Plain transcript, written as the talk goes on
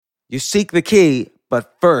You seek the key,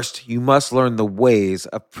 but first you must learn the ways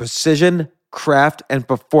of precision, craft, and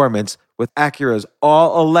performance with Acura's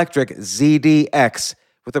all-electric ZDX.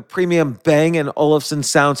 With a premium Bang & Olufsen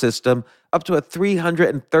sound system, up to a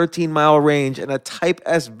 313-mile range, and a Type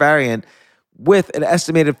S variant with an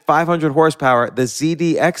estimated 500 horsepower, the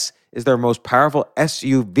ZDX is their most powerful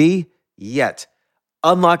SUV yet.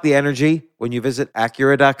 Unlock the energy when you visit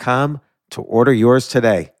Acura.com to order yours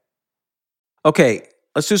today. Okay,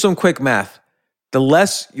 let's do some quick math. The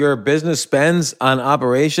less your business spends on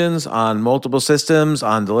operations, on multiple systems,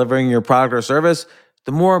 on delivering your product or service,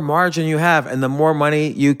 the more margin you have and the more money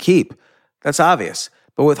you keep. That's obvious.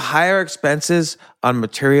 But with higher expenses on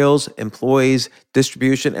materials, employees,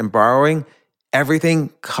 distribution, and borrowing,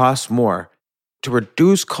 everything costs more. To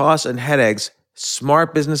reduce costs and headaches,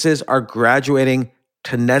 smart businesses are graduating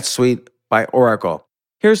to NetSuite by Oracle.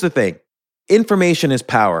 Here's the thing. Information is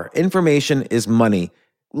power. Information is money.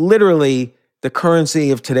 Literally, the currency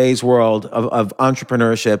of today's world of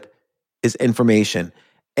entrepreneurship is information.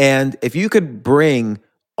 And if you could bring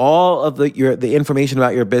all of the information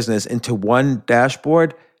about your business into one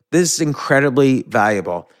dashboard, this is incredibly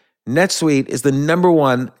valuable. NetSuite is the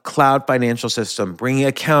 #1 cloud financial system, bringing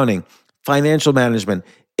accounting, financial management,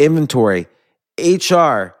 inventory,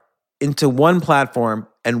 HR into one platform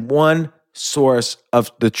and one source of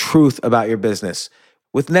the truth about your business.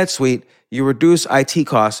 With NetSuite, you reduce IT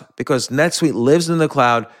costs because NetSuite lives in the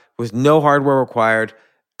cloud with no hardware required,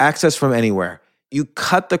 access from anywhere. You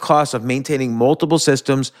cut the cost of maintaining multiple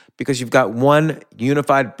systems because you've got one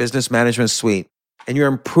unified business management suite. And you're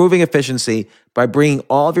improving efficiency by bringing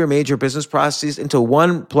all of your major business processes into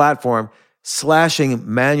one platform, slashing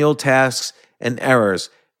manual tasks and errors.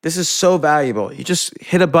 This is so valuable. You just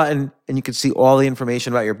hit a button and you can see all the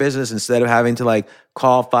information about your business instead of having to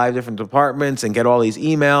call 5 different departments and get all these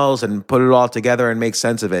emails and put it all together and make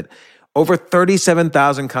sense of it. Over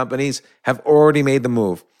 37,000 companies have already made the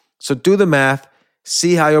move. So do the math,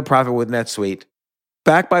 see how you'll profit with NetSuite.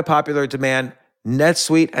 Backed by popular demand,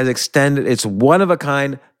 NetSuite has extended its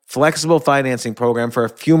one-of-a-kind flexible financing program for a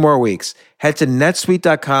few more weeks. Head to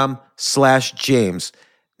netsuite.com/James.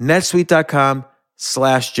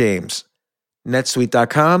 netsuite.com/James.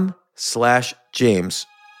 netsuite.com/James.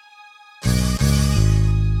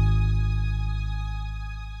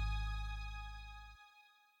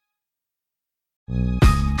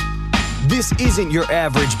 This isn't your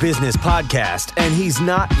average business podcast, and he's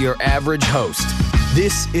not your average host.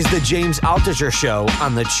 This is the James Altucher Show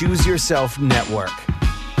on the Choose Yourself Network.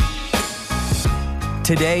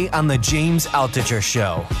 Today on the James Altucher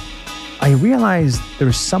Show. I realized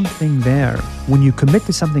there's something there. When you commit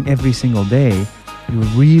to something every single day, you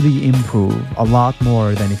really improve a lot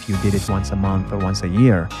more than if you did it once a month or once a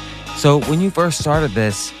year. So when you first started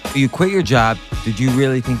this, you quit your job. Did you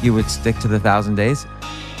really think you would stick to the 1,000 days?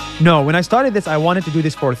 No, when I started this, I wanted to do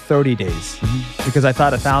this for 30 days because I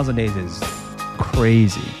thought 1,000 days is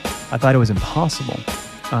crazy. I thought it was impossible.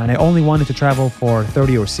 And I only wanted to travel for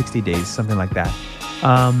 30 or 60 days, something like that.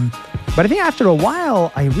 But I think after a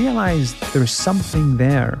while, I realized there's something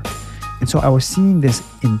there. And so I was seeing this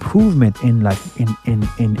improvement in my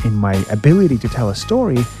ability to tell a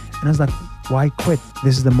story. And I was like, why quit?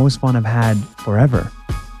 This is the most fun I've had forever.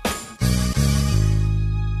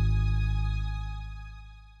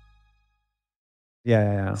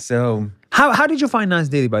 Yeah. So how did you find Nas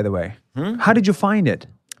Daily, by the way? How did you find it?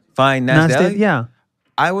 Find Nas Daily? Yeah.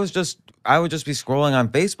 I would just be scrolling on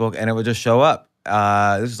Facebook and it would just show up.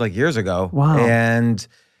 This was years ago. Wow. And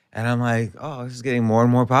I'm like, oh, this is getting more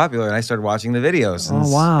and more popular. And I started watching the videos. Oh,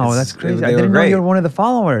 wow. That's crazy. I They were didn't know great. you were one of the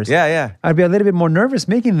followers. Yeah. I'd be a little bit more nervous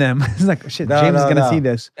making them. It's like, shit, James is going to see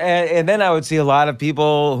this. And then I would see a lot of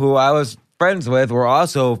people who I was friends with were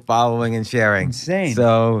also following and sharing. Insane.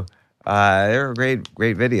 So they were great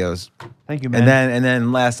videos. Thank you, man. And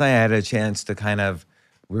then last night I had a chance to kind of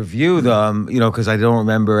review them, because I don't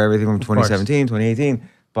remember everything from 2017, 2018.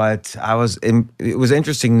 But it was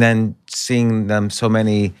interesting then seeing them so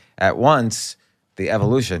many at once, the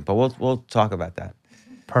evolution. But we'll talk about that.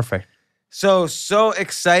 Perfect. So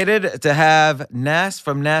excited to have Nas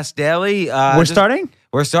from Nas Daily. We're starting?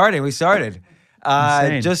 We started.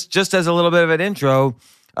 Insane. Just as a little bit of an intro,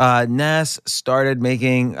 Nas started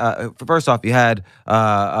making. First off, you had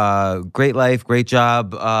great life, great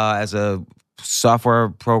job as a software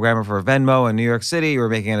programmer for Venmo in New York City. You were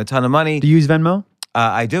making a ton of money. Do you use Venmo?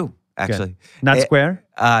 I do, actually. Good. Not Square?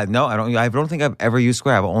 No, I don't. I don't think I've ever used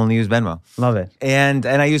Square. I've only used Venmo. Love it. And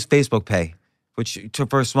I use Facebook Pay, which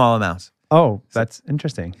for small amounts. Oh, that's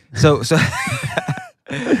interesting. So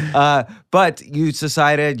But you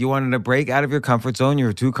decided you wanted to break out of your comfort zone. You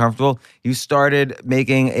were too comfortable. You started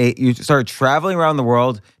traveling around the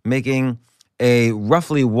world, making a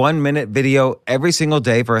roughly 1 minute video every single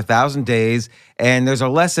day for 1,000 days. And there's a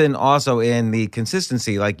lesson also in the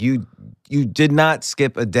consistency. Like you did not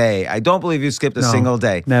skip a day. I don't believe you skipped a single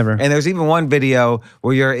day. Never. And there's even one video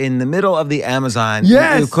where you're in the middle of the Amazon.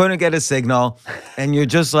 Yes. You couldn't get a signal. And you're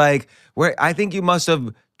just like, I think you must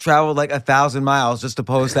have traveled like 1,000 miles just to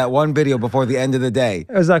post that one video before the end of the day.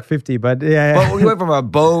 It was like 50, but yeah. But we went from a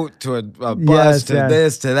boat to a bus to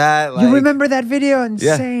this to that. You remember that video?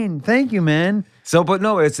 Insane. Yeah. Thank you, man. So, but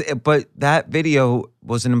that video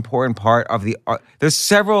was an important part of the art. There's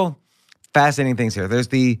several fascinating things here.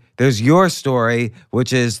 There's your story,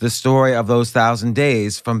 which is the story of those 1,000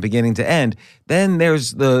 days from beginning to end. Then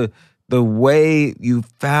there's the way you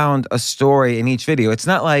found a story in each video. It's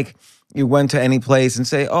not like you went to any place and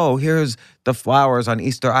say, oh, here's the flowers on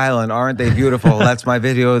Easter Island. Aren't they beautiful? That's my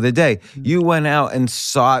video of the day. You went out and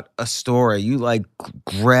sought a story. You like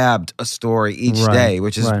grabbed a story each day,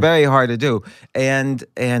 which is very hard to do. And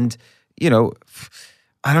you know,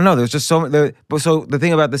 I don't know. There's just so the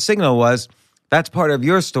thing about the signal was that's part of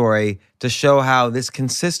your story to show how this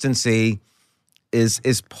consistency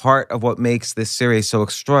is part of what makes this series so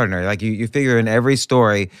extraordinary. Like you figure in every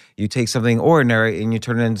story, you take something ordinary and you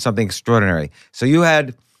turn it into something extraordinary. So you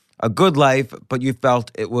had a good life, but you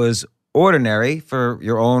felt it was ordinary for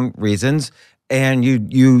your own reasons. And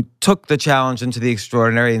you took the challenge into the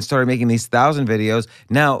extraordinary and started making these 1,000 videos.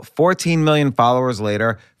 Now, 14 million followers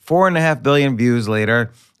later, 4.5 billion views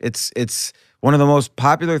later, it's one of the most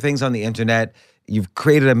popular things on the internet. You've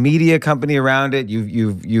created a media company around it.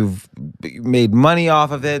 You've made money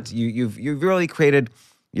off of it. You've really created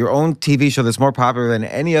your own TV show that's more popular than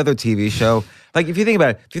any other TV show. Like if you think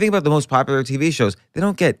about the most popular TV shows, they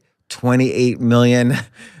don't get 28 million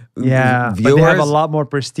viewers. But they have a lot more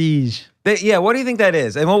prestige. What do you think that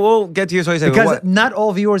is? And we'll get to your story. Because not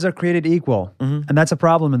all viewers are created equal, and that's a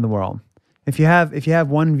problem in the world. If you have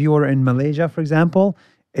one viewer in Malaysia, for example,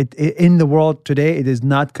 in the world today, it is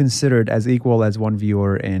not considered as equal as one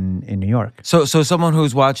viewer in New York. So someone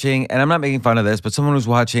who's watching, and I'm not making fun of this, but someone who's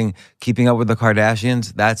watching Keeping Up with the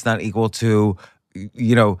Kardashians, that's not equal to,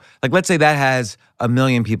 like let's say that has 1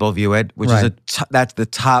 million people view it, which is that's the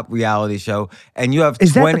top reality show, and you have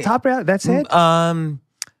is that the top reality? That's it.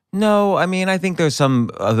 No, I mean I think there's some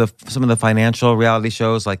of the financial reality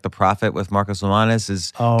shows like The Profit with Marcus Lemonis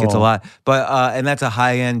gets a lot, but and that's a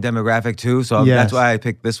high end demographic too. So that's why I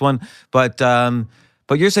picked this one. But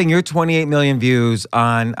you're saying you're 28 million views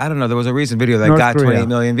on, I don't know, there was a recent video that got 28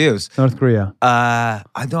 million views. North Korea. I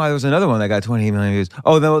know there was another one that got 28 million views.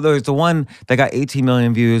 Oh, there's the one that got 18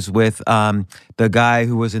 million views with the guy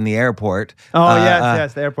who was in the airport. Oh,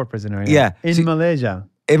 yes, the airport prisoner. Yeah. In Malaysia.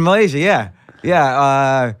 In Malaysia, yeah.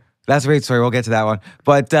 Yeah, that's a great story. We'll get to that one.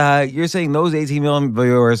 But you're saying those 18 million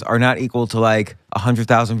viewers are not equal to like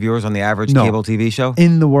 100,000 viewers on the average cable TV show?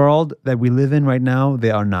 In the world that we live in right now,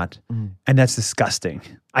 they are not. And that's disgusting.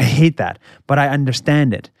 I hate that, but I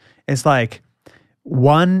understand it. It's like,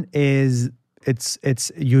 one is,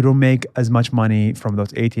 it's you don't make as much money from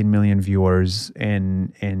those 18 million viewers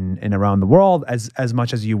in around the world as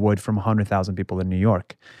much as you would from 100,000 people in New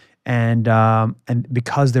York. And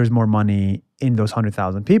because there's more money in those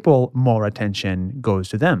 100,000 people, more attention goes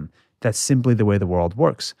to them. That's simply the way the world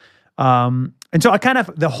works. And so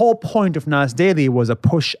the whole point of Nas Daily was a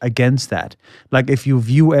push against that. Like if you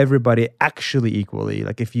view everybody actually equally,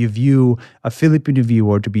 like if you view a Filipino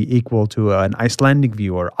viewer to be equal to an Icelandic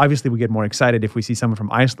viewer, obviously we get more excited if we see someone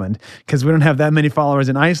from Iceland because we don't have that many followers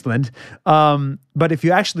in Iceland. But if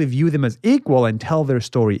you actually view them as equal and tell their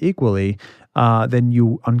story equally, then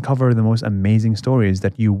you uncover the most amazing stories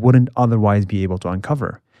that you wouldn't otherwise be able to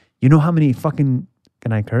uncover. You know how many fucking...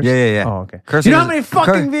 Can I curse? Yeah. Oh, okay. Cursing you know how many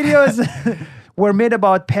fucking videos were made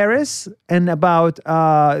about Paris and about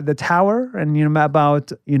the Tower and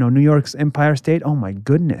about New York's Empire State? Oh my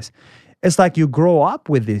goodness. It's like you grow up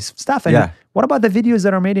with this stuff. And what about the videos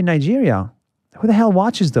that are made in Nigeria? Who the hell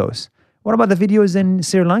watches those? What about the videos in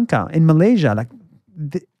Sri Lanka, in Malaysia? Like,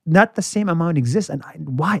 not the same amount exists. And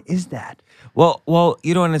why is that? Well,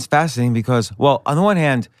 and it's fascinating because, on the one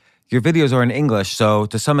hand, your videos are in English, so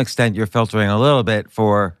to some extent you're filtering a little bit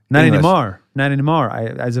for English. Not anymore.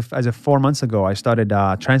 As of 4 months ago, I started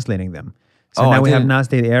translating them. So now we have Nas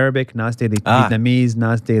Daily Arabic, Nas Daily Vietnamese,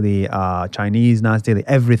 Nas Daily Chinese, Nas Daily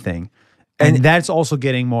everything. And that's also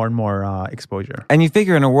getting more and more exposure. And you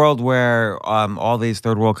figure in a world where all these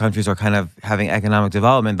third world countries are kind of having economic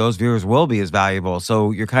development, those viewers will be as valuable.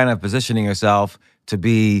 So you're kind of positioning yourself to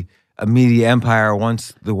be a media empire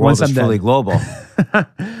once the world Once is I'm fully dead. global.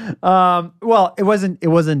 Well, it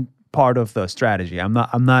wasn't part of the strategy. I'm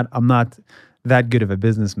not that good of a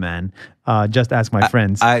businessman. Just ask my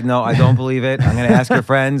friends. I don't believe it. I'm going to ask your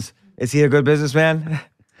friends. Is he a good businessman?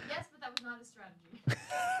 Yes, but that was not a strategy.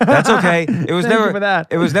 That's okay. It was Thank you never for that.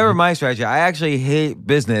 It was never my strategy. I actually hate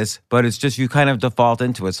business, but it's just you kind of default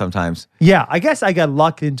into it sometimes. Yeah, I guess I got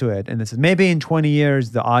lucked into it, and this is maybe in 20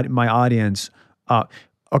 years, my audience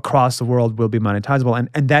across the world will be monetizable,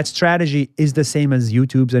 and that strategy is the same as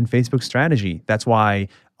YouTube's and Facebook's strategy. That's why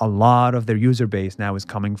a lot of their user base now is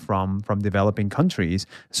coming from developing countries.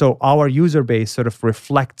 So our user base sort of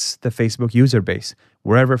reflects the Facebook user base.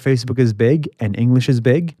 Wherever Facebook is big and English is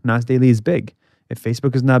big, Nas Daily is big. If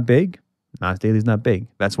Facebook is not big, Nas Daily is not big.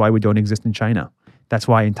 That's why we don't exist in China. That's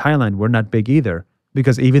why in Thailand we're not big either.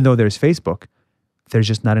 Because even though there's Facebook, there's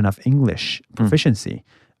just not enough English proficiency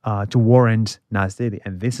to warrant Nas Daily.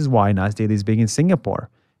 And this is why Nas Daily is big in Singapore,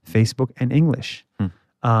 Facebook and English.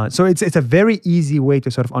 So it's a very easy way to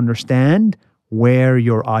sort of understand where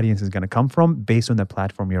your audience is going to come from based on the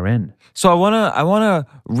platform you're in. So I wanna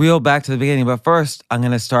reel back to the beginning, but first I'm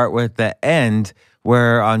gonna start with the end,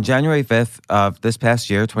 where on January 5th of this past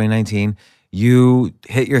year, 2019, you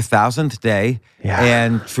hit your 1,000th day,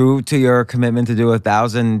 and true to your commitment to do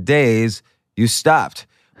 1,000 days, you stopped.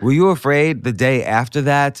 Were you afraid the day after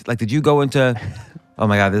that? Like, did you go into? Oh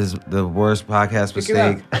my God, this is the worst podcast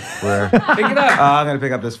mistake. Pick it up. I'm gonna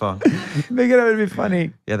pick up this phone. Think it would be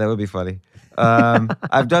funny. Yeah, that would be funny.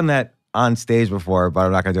 I've done that on stage before, but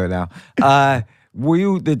I'm not gonna do it now. Were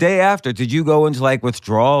you the day after? Did you go into like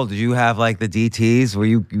withdrawal? Did you have like the DTs? Were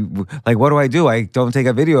you like, what do? I don't take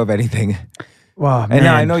a video of anything. Wow, And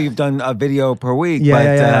now I man. know you've done a video per week. Yeah, but,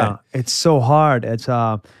 yeah. It's so hard. It's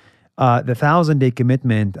the 1,000-day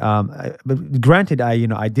commitment. But granted,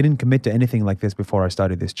 I didn't commit to anything like this before I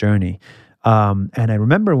started this journey. And I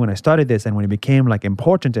remember when I started this and when it became like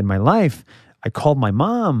important in my life, I called my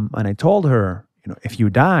mom and I told her, if you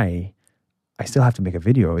die, I still have to make a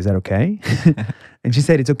video. Is that okay? And she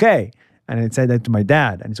said, it's okay. And I said that to my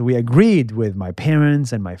dad. And so we agreed with my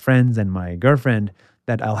parents and my friends and my girlfriend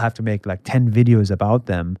that I'll have to make like 10 videos about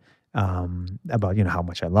them, about, how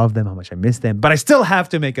much I love them, how much I miss them. But I still have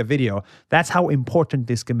to make a video. That's how important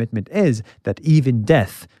this commitment is, that even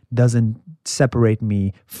death doesn't separate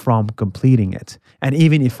me from completing it. And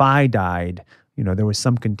even if I died, there was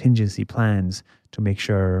some contingency plans to make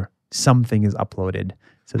sure something is uploaded.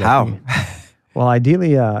 So that How? Well,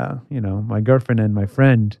 ideally, my girlfriend and my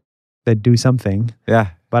friend that do something.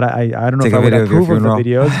 Yeah. But I don't know Take if a I would video of your approve of the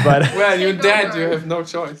funeral. videos. But Well, you're dead. You have no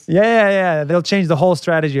choice. yeah. They'll change the whole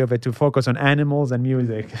strategy of it to focus on animals and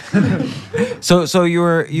music. So you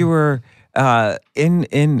were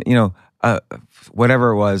in whatever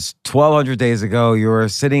it was 1,200 days ago. You were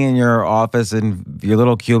sitting in your office in your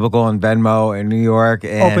little cubicle in Venmo in New York.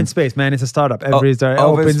 And Open space, man. It's a startup. Every startup.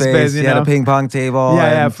 open space. You had a ping pong table.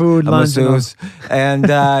 Yeah, and food, a lunch, and all. masseuse.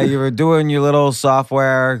 And you were doing your little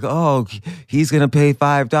software. Oh, he's going to pay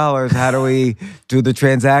 $5. How do we do the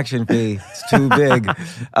transaction fee? It's too big.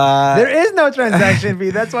 There is no transaction fee.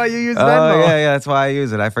 That's why you use Oh, Venmo. yeah, that's why I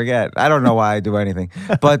use it. I forget. I don't know why I do anything.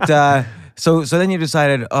 But so then you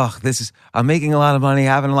decided, I'm making a lot of money,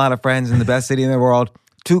 having a lot of friends in the best city in the world.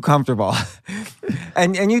 Too comfortable.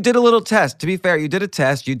 and you did a little test. To be fair, you did a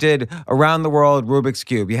test. You did around the world Rubik's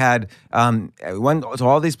Cube. You had went to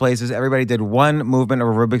all these places. Everybody did one movement of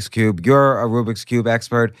a Rubik's Cube. You're a Rubik's Cube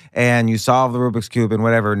expert, and you solved the Rubik's Cube in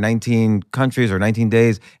 19 countries or 19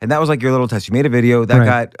 days. And that was like your little test. You made a video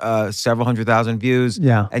that got several 100,000 views.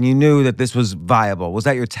 Yeah. And you knew that this was viable. Was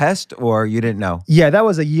that your test, or you didn't know? Yeah, that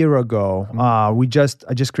was a year ago.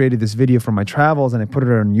 I just created this video from my travels and I put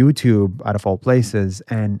it on YouTube out of all places.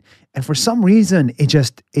 And for some reason,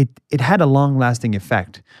 it had a long-lasting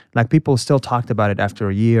effect. Like people still talked about it after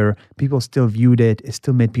a year. People still viewed it. It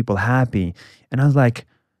still made people happy. And I was like,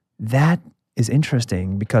 that is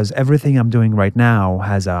interesting because everything I'm doing right now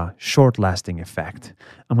has a short-lasting effect.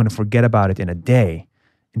 I'm going to forget about it in a day.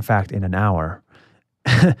 In fact, in an hour.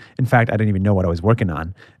 In fact, I didn't even know what I was working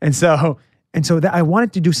on. And so I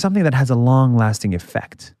wanted to do something that has a long-lasting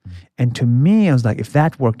effect. And to me, I was like, if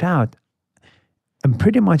that worked out, I'm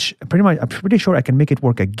pretty sure I can make it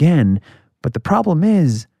work again. But the problem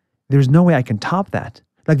is, there's no way I can top that.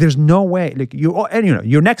 Like, there's no way. Like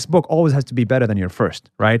your next book always has to be better than your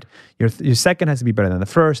first, right? Your second has to be better than the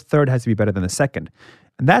first. Third has to be better than the second.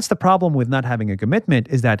 And that's the problem with not having a commitment,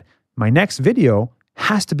 is that my next video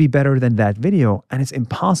has to be better than that video, and it's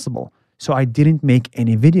impossible. So I didn't make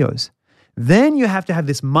any videos. Then you have to have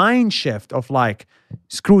this mind shift of like,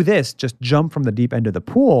 screw this, just jump from the deep end of the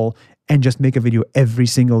pool and just make a video every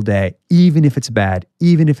single day, even if it's bad,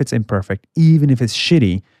 even if it's imperfect, even if it's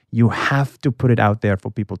shitty. You have to put it out there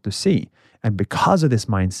for people to see. And because of this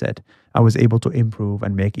mindset, I was able to improve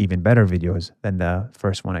and make even better videos than the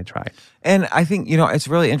first one I tried. And I think, it's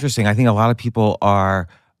really interesting. I think a lot of people are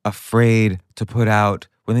afraid to put out,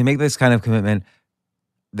 when they make this kind of commitment,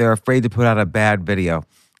 they're afraid to put out a bad video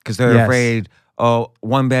because they're Yes. afraid,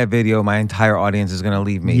 one bad video, my entire audience is going to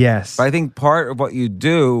leave me. Yes. But I think part of what you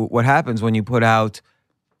do, what happens when you put out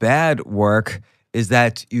bad work is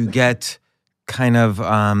that you get kind of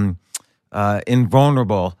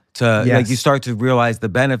invulnerable to, Yes. like, you start to realize the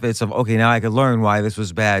benefits of, okay, now I could learn why this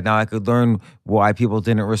was bad. Now I could learn why people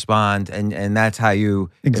didn't respond. And that's how you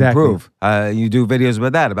Exactly. improve. You do videos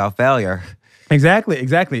about that, about failure.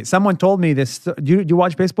 Exactly. Someone told me this. Do you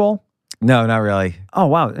watch baseball? No, not really. Oh,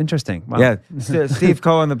 wow. Interesting. Wow. Yeah, Steve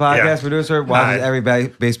Cohen, the podcast Yeah. producer, watches every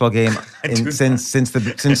baseball game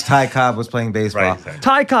since Ty Cobb was playing baseball. Right.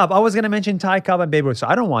 Ty Cobb. I was going to mention Ty Cobb and Babe Ruth. So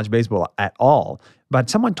I don't watch baseball at all.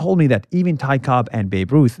 But someone told me that even Ty Cobb and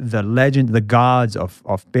Babe Ruth, the legend, the gods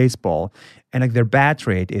of baseball, and like their bat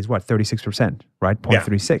rate is what, 36%, right?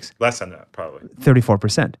 0.36. Less than that, probably.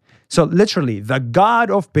 34%. So literally, the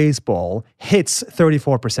god of baseball hits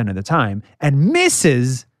 34% of the time and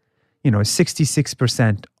misses,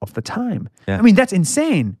 66% of the time. Yeah. I mean, that's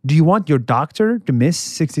insane. Do you want your doctor to miss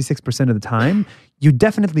 66% of the time? You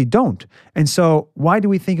definitely don't. And so why do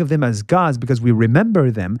we think of them as gods? Because we remember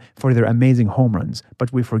them for their amazing home runs,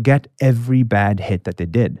 but we forget every bad hit that they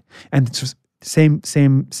did. And it's just same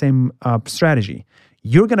strategy.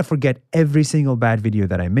 You're going to forget every single bad video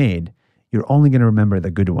that I made. You're only going to remember the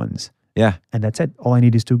good ones. Yeah. And that's it. All I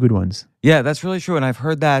need is 2 good ones. Yeah, that's really true. And I've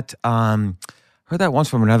heard that once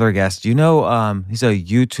from another guest. He's a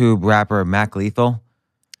YouTube rapper, Mac Lethal.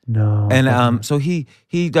 No. And so he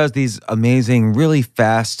does these amazing, really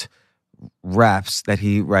fast raps that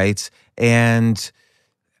he writes. And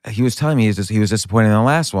he was telling me he was disappointed in the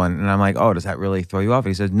last one. And I'm like, oh, does that really throw you off?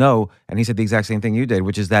 And he said, no. And he said the exact same thing you did,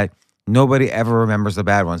 which is that nobody ever remembers the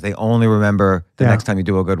bad ones. They only remember the next time you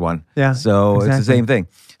do a good one. Yeah, So it's the exactly. same thing.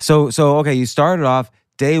 So okay, you started off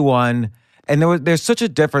day one, and there's such a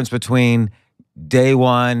difference between day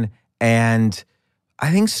one and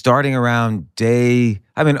I think starting around day.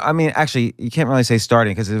 I mean, actually, you can't really say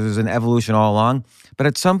starting because it was an evolution all along. But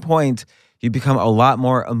at some point, you become a lot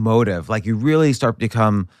more emotive. Like you really start to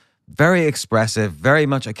become very expressive, very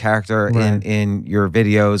much a character Right. in your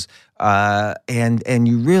videos, and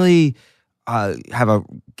you really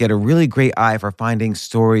get a really great eye for finding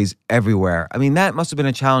stories everywhere. I mean, that must have been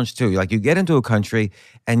a challenge too. Like you get into a country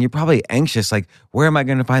and you're probably anxious. Like, where am I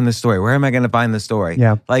going to find the story? Where am I going to find the story?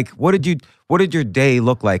 Yeah. Like, what did your day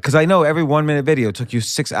look like? Because I know every 1 minute video took you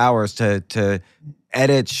 6 hours to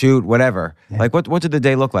edit, shoot, whatever. Yeah. Like, what did the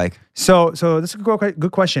day look like? So this is a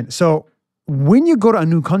good question. So when you go to a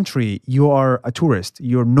new country, you are a tourist.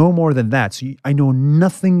 You're no more than that. So I know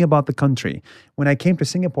nothing about the country. When I came to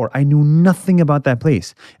Singapore, I knew nothing about that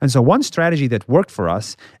place. And so one strategy that worked for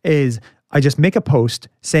us is I just make a post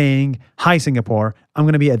saying, "Hi, Singapore. I'm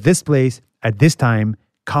going to be at this place at this time.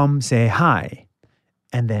 Come say hi."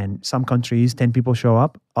 And then some countries, 10 people show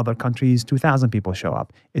up. Other countries, 2,000 people show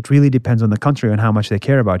up. It really depends on the country and how much they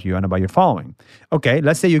care about you and about your following. Okay,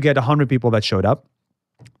 let's say you get 100 people that showed up.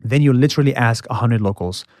 Then you literally ask 100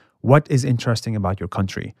 locals, what is interesting about your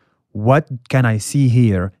country? What can I see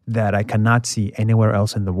here that I cannot see anywhere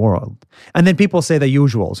else in the world? And then people say the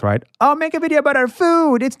usuals, right? Oh, make a video about our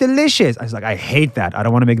food. It's delicious. I was like, I hate that. I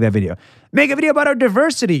don't want to make that video. Make a video about our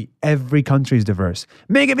diversity. Every country is diverse.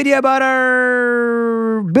 Make a video about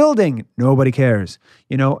our building. Nobody cares,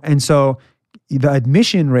 And so the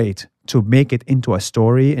admission rate to make it into a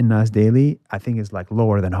story in Nas Daily, I think is like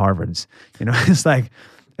lower than Harvard's. It's like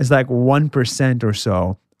 1% or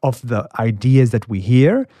so of the ideas that we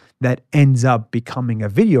hear that ends up becoming a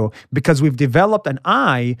video because we've developed an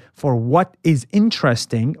eye for what is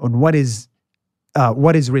interesting and what is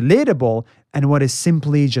relatable and what is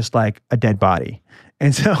simply just like a dead body.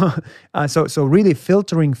 And so really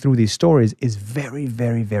filtering through these stories is very,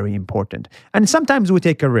 very, very important. And sometimes we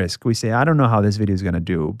take a risk. We say, I don't know how this video is going to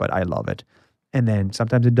do, but I love it. And then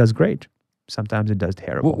sometimes it does great. Sometimes it does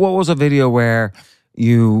terrible. What was a video where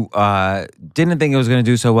you didn't think it was going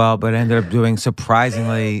to do so well, but ended up doing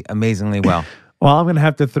surprisingly, amazingly well? Well, I'm gonna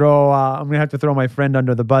have to throw my friend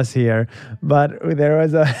under the bus here, but there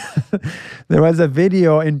was a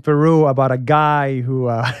video in Peru about a guy who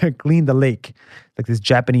cleaned the lake, like this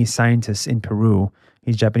Japanese scientist in Peru.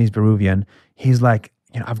 He's Japanese Peruvian. He's like,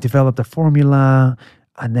 I've developed a formula,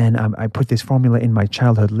 and then I put this formula in my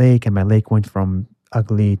childhood lake, and my lake went from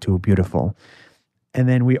ugly to beautiful. And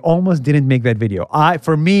then we almost didn't make that video.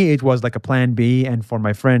 For me, it was like a plan B. And for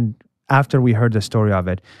my friend, after we heard the story of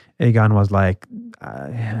it, Egan was like,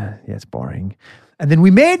 yeah, it's boring. And then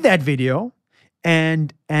we made that video.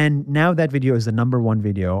 And now that video is the #1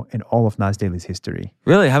 video in all of Nas Daily's history.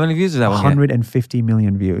 Really? How many views is that one? 150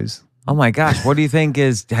 million views. Oh my gosh. What do you think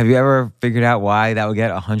have you ever figured out why that would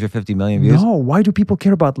get 150 million views? No, why do people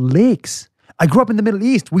care about lakes? I grew up in the Middle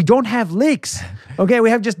East. We don't have lakes. Okay, we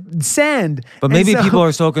have just sand. But maybe people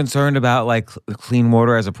are so concerned about like clean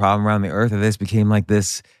water as a problem around the earth that this became like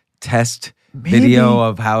this test video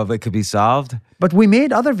of how it could be solved. But we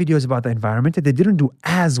made other videos about the environment that they didn't do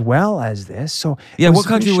as well as this. So yeah, what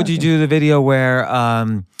country would you do the video where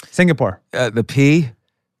Singapore. The P?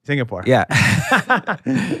 Singapore. Yeah.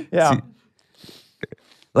 Yeah.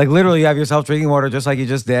 Like literally you have yourself drinking water just like you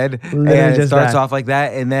just did. Literally and it just starts that. off like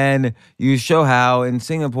that. And then you show how in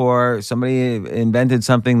Singapore somebody invented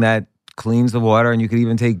something that cleans the water and you could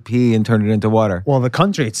even take pee and turn it into water. Well, the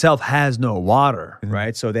country itself has no water,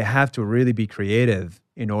 right? So they have to really be creative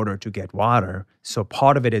in order to get water. So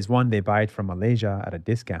part of it is one, they buy it from Malaysia at a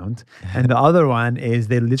discount. And the other one is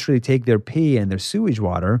they literally take their pee and their sewage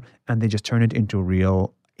water and they just turn it into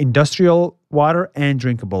real industrial water and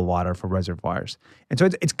drinkable water for reservoirs. And so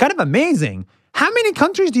it's kind of amazing. How many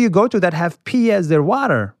countries do you go to that have pee as their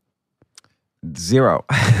water? 0,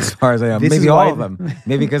 as far as I know. This Maybe is all why- of them.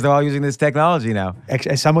 Maybe because they're all using this technology now.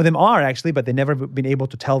 Actually, some of them are actually, but they've never been able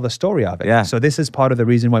to tell the story of it. Yeah. So this is part of the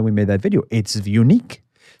reason why we made that video. It's unique.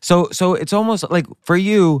 So it's almost like for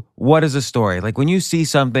you, what is a story? Like when you see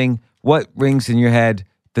something, what rings in your head?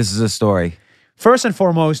 This is a story. First and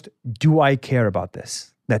foremost, do I care about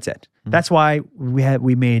this? That's it. That's why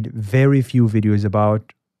we made very few videos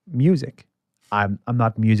about music. I'm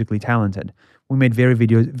not musically talented. We made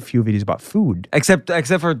few videos about food. Except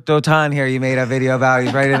for Dotan here, you made a video about.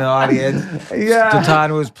 He's right in the audience. Yeah.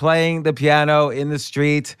 Dotan was playing the piano in the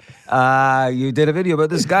street. You did a video about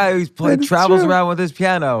this guy who's That is travels true. around with his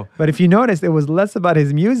piano. But if you notice, it was less about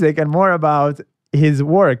his music and more about his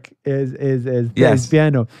work, his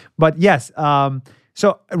piano. But yes,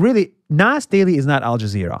 so really, Nas Daily is not Al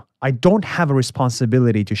Jazeera. I don't have a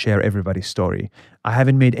responsibility to share everybody's story. I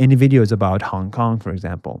haven't made any videos about Hong Kong, for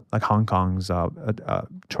example, like Hong Kong's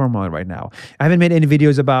turmoil right now. I haven't made any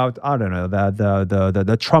videos about, I don't know,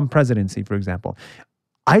 the Trump presidency, for example.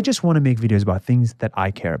 I just want to make videos about things that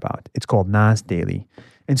I care about. It's called Nas Daily.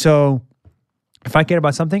 And so if I care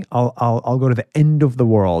about something, I'll go to the end of the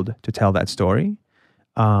world to tell that story.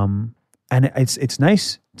 And it's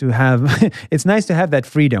nice to have that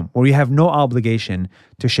freedom where you have no obligation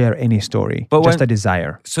to share any story, But just when- a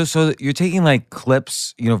desire. So you're taking like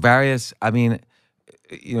clips, various,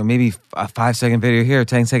 maybe a 5-second video here, a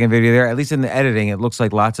 10-second video there. At least in the editing, it looks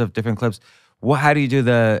like lots of different clips. How do you do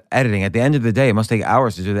the editing? At the end of the day, it must take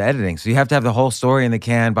hours to do the editing. So you have to have the whole story in the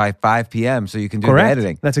can by 5 p.m. so you can do Correct. the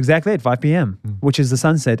editing. That's exactly it, 5 p.m., which is the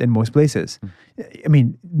sunset in most places. I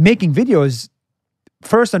mean, making videos,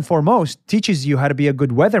 first and foremost, teaches you how to be a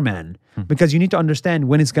good weatherman because you need to understand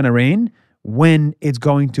when it's going to rain, when it's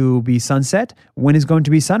going to be sunset, when it's going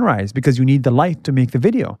to be sunrise, because you need the light to make the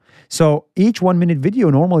video. So each 1-minute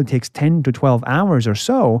video normally takes 10 to 12 hours or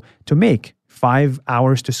so to make. 5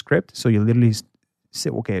 hours to script. So you literally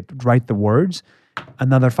write the words,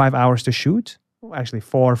 another 5 hours to shoot, actually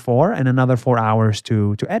 4, and another 4 hours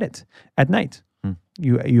to edit at night.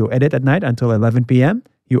 You edit at night until 11 p.m.,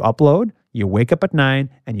 you upload, you wake up at 9,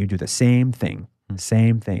 and you do the same thing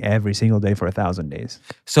every single day for 1,000 days.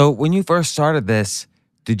 So when you first started this,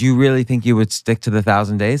 did you really think you would stick to the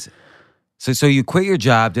 1,000 days? So you quit your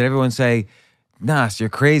job. Did everyone say, Nas, you're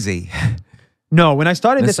crazy? No, when I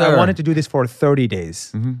started Yes, this, I sir. wanted to do this for 30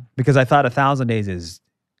 days because I thought 1,000 days is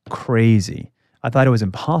crazy. I thought it was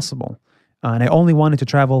impossible. And I only wanted to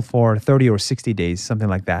travel for 30 or 60 days, something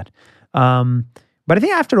like that. But I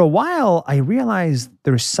think after a while, I realized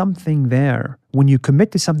there's something there. When you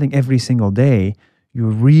commit to something every single day, you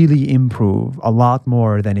really improve a lot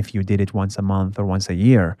more than if you did it once a month or once a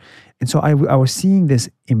year. And so I was seeing this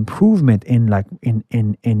improvement in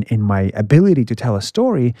my ability to tell a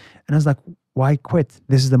story. And I was like, why quit?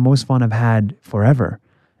 This is the most fun I've had forever.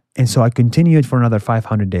 And so I continued for another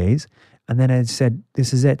 500 days. And then I said,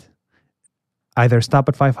 this is it. Either stop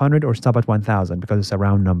at 500 or stop at 1,000 because it's a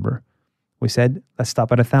round number. We said, let's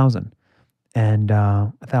stop at 1,000. And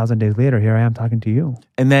 1,000 days later, here I am talking to you.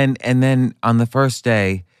 And then on the first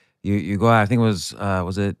day, you go out. I think it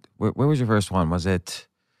was it where was your first one? Was it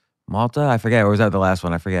Malta? I forget. Or was that the last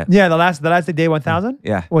one? I forget. Yeah, the last day, day 1,000?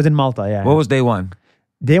 Yeah. Was in Malta, yeah. What was day one?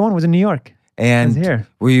 Day one was in New York. And I was here.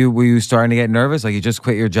 were you starting to get nervous? Like you just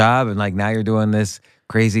quit your job and like now you're doing this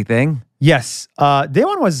crazy thing? Yes. Day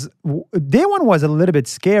one was a little bit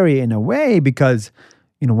scary in a way because,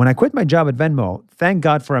 when I quit my job at Venmo, thank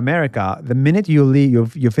God for America, the minute you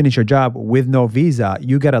leave, you finish your job with no visa,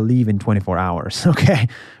 you got to leave in 24 hours, okay?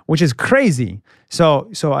 Which is crazy.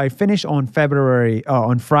 So I finished on Friday,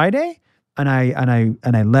 and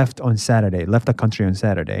I left on Saturday, left the country on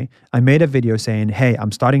Saturday. I made a video saying, hey,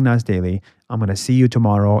 I'm starting Nas Daily. I'm going to see you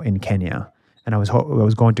tomorrow in Kenya. And I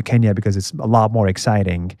was going to Kenya because it's a lot more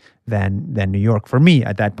exciting than New York for me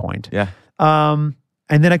at that point. Yeah.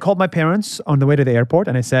 And then I called my parents on the way to the airport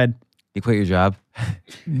and I said, You quit your job?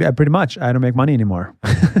 Yeah, pretty much. I don't make money anymore.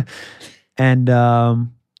 And,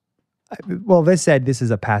 they said this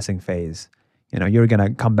is a passing phase. You're going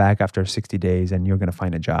to come back after 60 days and you're going to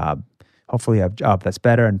find a job. Hopefully a job that's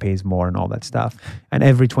better and pays more and all that stuff. And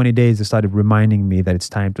every 20 days, they started reminding me that it's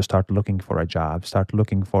time to start looking for a job, start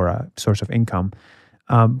looking for a source of income.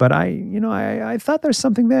 But I thought there's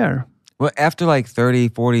something there. Well, after like 30,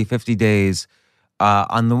 40, 50 days,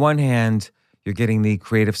 on the one hand, you're getting the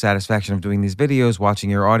creative satisfaction of doing these videos, watching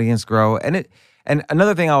your audience grow. And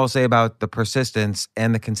another thing I will say about the persistence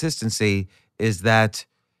and the consistency is that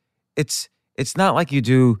it's not like you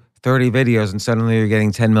do 30 videos and suddenly you're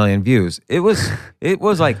getting 10 million views. It was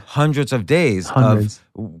like hundreds of days of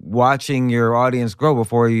watching your audience grow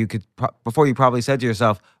before you probably said to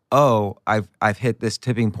yourself, oh, I've hit this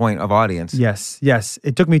tipping point of audience. Yes.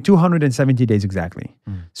 It took me 270 days exactly.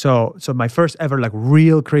 So my first ever like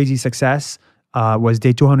real crazy success was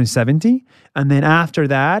day 270. And then after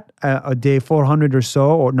that, day 400 or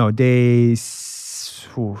so, or no, day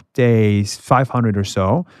 500 or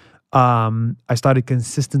so, I started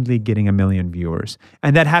consistently getting 1 million viewers.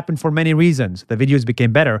 And that happened for many reasons. The videos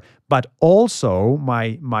became better, but also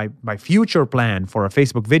my future plan for a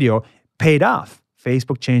Facebook video paid off.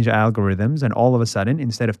 Facebook changed algorithms, and all of a sudden,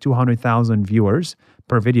 instead of 200,000 viewers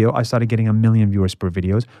per video, I started getting 1 million viewers per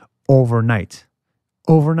videos overnight,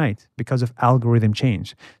 because of algorithm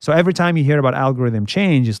change. So every time you hear about algorithm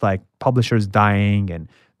change, it's like publishers dying and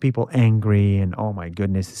people angry and oh my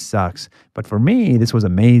goodness, this sucks. But for me, this was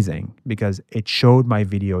amazing because it showed my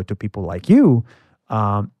video to people like you,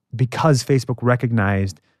 because Facebook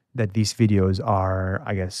recognized that these videos are,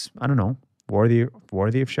 I guess, I don't know,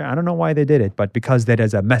 worthy of share. I don't know why they did it, but because there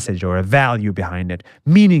is a message or a value behind it,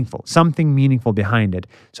 something meaningful behind it.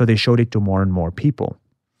 So they showed it to more and more people.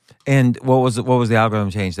 And what was the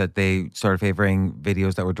algorithm change that they started favoring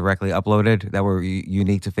videos that were directly uploaded that were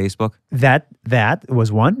unique to Facebook? That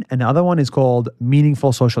was one. And the other one is called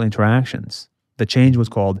meaningful social interactions. The change was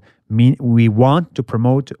called we want to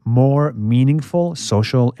promote more meaningful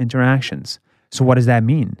social interactions. So what does that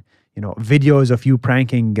mean? Videos of you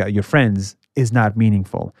pranking your friends is not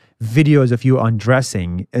meaningful. Videos of you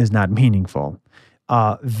undressing is not meaningful.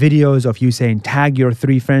 Videos of you saying, tag your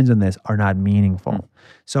 3 friends in this are not meaningful.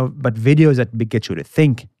 So, but videos that get you to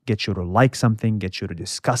think, get you to like something, get you to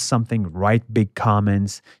discuss something, write big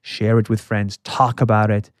comments, share it with friends, talk about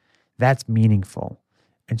it, that's meaningful.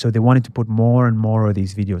 And so they wanted to put more and more of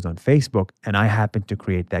these videos on Facebook, and I happened to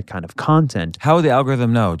create that kind of content. How would the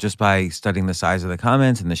algorithm know? Just by studying the size of the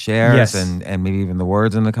comments and the shares, yes, and maybe even the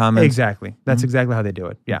words in the comments? Exactly. That's exactly how they do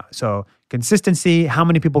it. Yeah. So consistency, how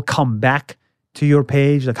many people come back to your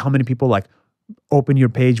page, like how many people like open your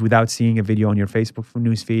page without seeing a video on your Facebook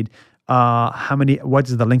newsfeed? What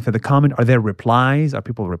is the length of the comment? Are there replies? Are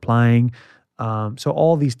people replying? So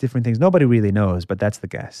all these different things. Nobody really knows, but that's the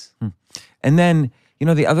guess. And then,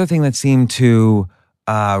 the other thing that seemed to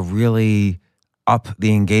really up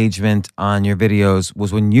the engagement on your videos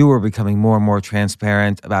was when you were becoming more and more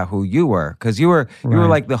transparent about who you were, because you were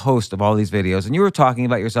like the host of all these videos, and you were talking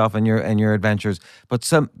about yourself and your adventures.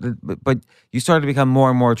 But you started to become more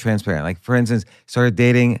and more transparent. Like, for instance, started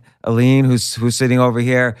dating Aline, who's sitting over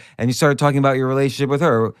here, and you started talking about your relationship with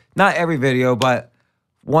her. Not every video, but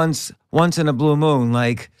once in a blue moon,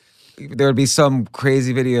 like there would be some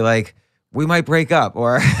crazy video like, we might break up,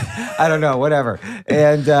 or I don't know, whatever.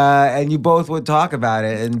 And you both would talk about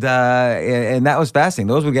it, and that was fascinating.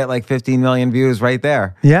 Those would get like 15 million views right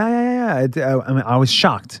there. Yeah. I was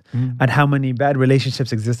shocked at how many bad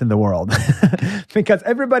relationships exist in the world because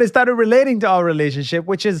everybody started relating to our relationship,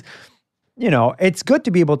 which is, it's good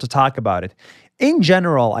to be able to talk about it. In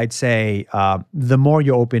general, I'd say the more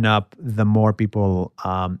you open up, the more people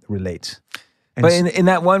relate. But in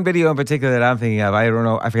that one video in particular that I'm thinking of, I don't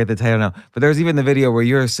know, I forget the title now, but there's even the video where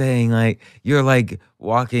you're saying like, you're like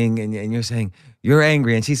walking and you're saying, you're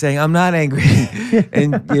angry. And she's saying, I'm not angry.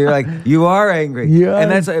 And you're like, you are angry. Yeah. And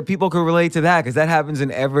that's people could relate to that because that happens in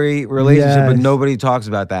every relationship, but nobody talks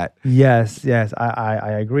about that. Yes,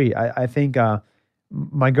 I agree. I think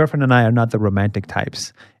my girlfriend and I are not the romantic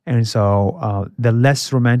types. And so the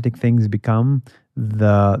less romantic things become,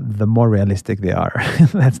 the more realistic they are.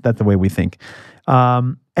 That's the way we think.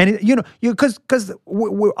 And because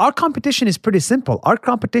our competition is pretty simple. Our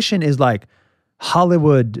competition is like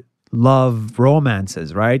Hollywood love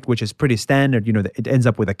romances, right? Which is pretty standard. It ends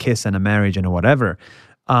up with a kiss and a marriage and whatever.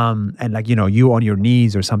 And like, you on your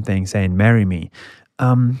knees or something saying, marry me.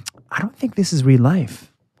 I don't think this is real life.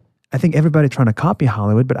 I think everybody trying to copy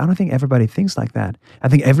Hollywood, but I don't think everybody thinks like that. I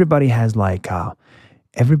think everybody has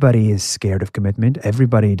everybody is scared of commitment.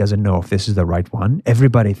 Everybody doesn't know if this is the right one.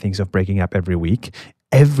 Everybody thinks of breaking up every week.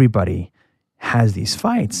 Everybody has these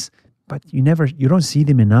fights, but you don't see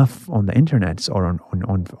them enough on the internet or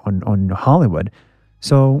on Hollywood.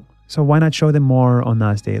 So why not show them more on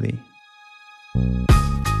Nas Daily?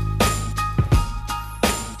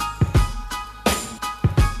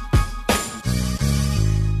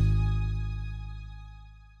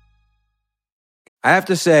 I have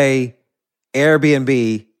to say,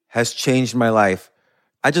 Airbnb has changed my life.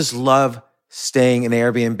 I just love staying in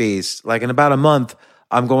Airbnbs. Like in about a month,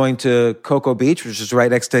 I'm going to Cocoa Beach, which is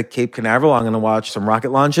right next to Cape Canaveral. I'm going to watch some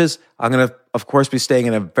rocket launches. I'm going to, of course, be staying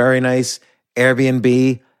in a very nice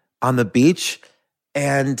Airbnb on the beach.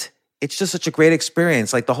 And it's just such a great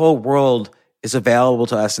experience. Like the whole world is available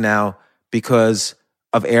to us now because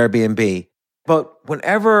of Airbnb. But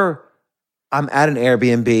whenever I'm at an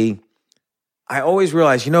Airbnb, I always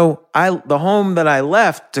realize, the home that I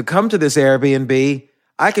left to come to this Airbnb,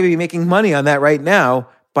 I could be making money on that right now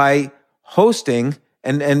by hosting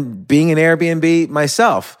and being an Airbnb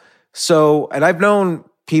myself. So, and I've known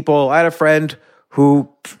people, I had a friend who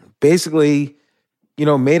basically,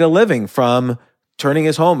 made a living from turning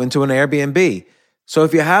his home into an Airbnb. So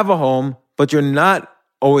if you have a home, but you're not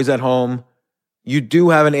always at home, you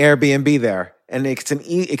do have an Airbnb there. And it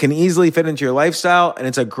can easily fit into your lifestyle, and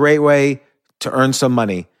it's a great way to earn some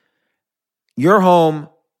money. Your home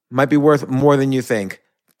might be worth more than you think.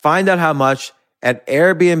 Find out how much at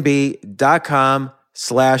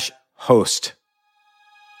airbnb.com/host.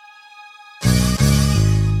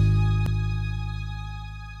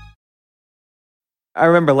 I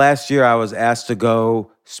remember last year I was asked to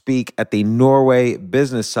go speak at the Norway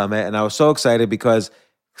Business Summit, and I was so excited because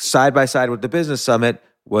side by side with the Business Summit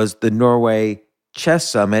was the Norway Chess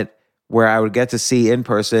Summit, where I would get to see in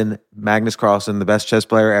person Magnus Carlsen, the best chess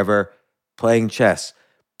player ever, playing chess.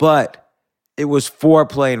 But it was 4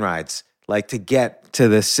 plane rides, like to get to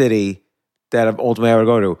the city that ultimately I would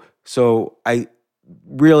go to. So I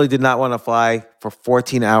really did not want to fly for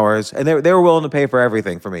 14 hours. And they were willing to pay for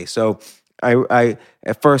everything for me. So I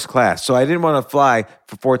at first class. So I didn't want to fly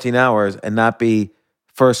for 14 hours and not be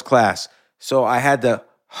first class. So I had to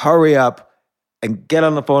hurry up and get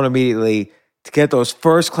on the phone immediately to get those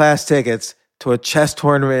first class tickets to a chess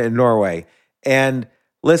tournament in Norway. And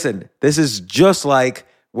listen, this is just like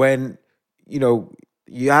when, you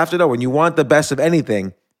have to know when you want the best of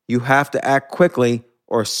anything, you have to act quickly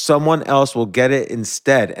or someone else will get it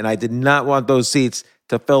instead. And I did not want those seats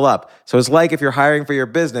to fill up. So it's like if you're hiring for your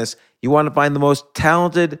business, you want to find the most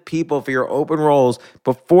talented people for your open roles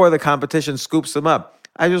before the competition scoops them up.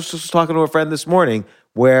 I just was talking to a friend this morning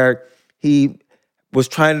where he was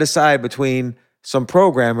trying to decide between some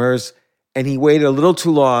programmers, and he waited a little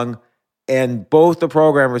too long, and both the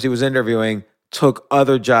programmers he was interviewing took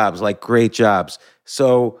other jobs, like great jobs.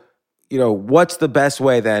 So, what's the best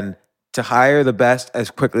way then to hire the best as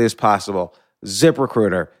quickly as possible?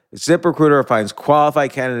 ZipRecruiter. ZipRecruiter finds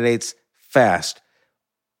qualified candidates fast.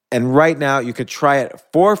 And right now, you could try it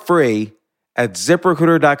for free at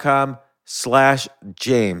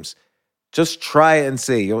ZipRecruiter.com/James. Just try it and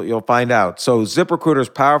see. You'll find out. So ZipRecruiter's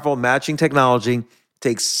powerful matching technology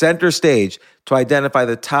takes center stage to identify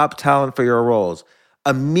the top talent for your roles.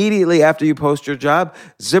 Immediately after you post your job,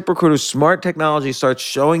 ZipRecruiter's smart technology starts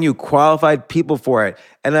showing you qualified people for it.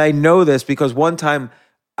 And I know this because one time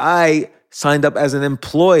I signed up as an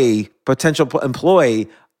potential employee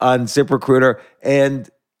on ZipRecruiter, and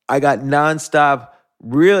I got nonstop.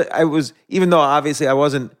 Even though obviously I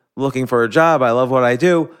wasn't looking for a job, I love what I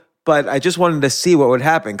do, but I just wanted to see what would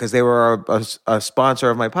happen because they were a sponsor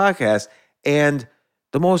of my podcast. And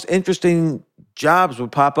the most interesting jobs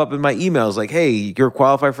would pop up in my emails like, hey, you're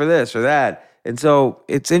qualified for this or that. And so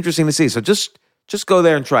it's interesting to see. So just go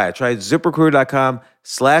there and try it. Try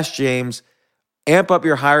ZipRecruiter.com/James. Amp up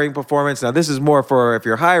your hiring performance. Now, this is more for if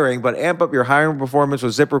you're hiring, but amp up your hiring performance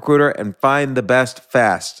with ZipRecruiter and find the best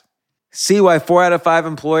fast. See why 4 out of 5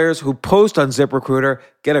 employers who post on ZipRecruiter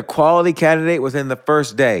get a quality candidate within the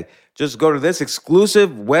first day. Just go to this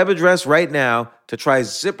exclusive web address right now to try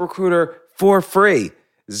ZipRecruiter for free.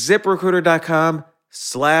 ZipRecruiter.com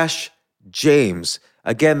ZipRecruiter.com/James.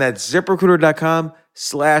 Again, that's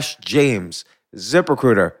ZipRecruiter.com/James.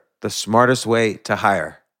 ZipRecruiter, the smartest way to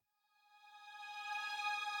hire.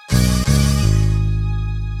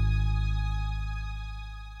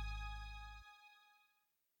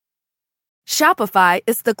 Shopify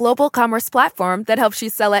is the global commerce platform that helps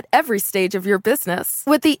you sell at every stage of your business.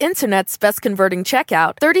 With the internet's best converting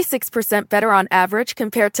checkout, 36% better on average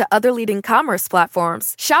compared to other leading commerce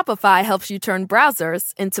platforms, Shopify helps you turn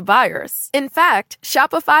browsers into buyers. In fact,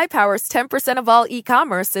 Shopify powers 10% of all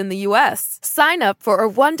e-commerce in the U.S. Sign up for a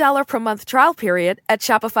 $1 per month trial period at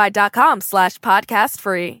shopify.com/podcast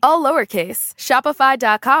free. All lowercase,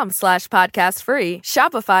 shopify.com/podcast free,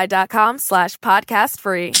 shopify.com/podcast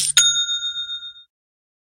free.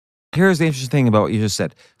 Here's the interesting thing about what you just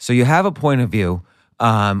said. So you have a point of view,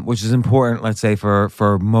 which is important, let's say,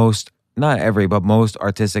 for most, not every, but most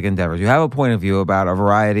artistic endeavors. You have a point of view about a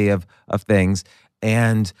variety of things.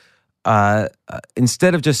 And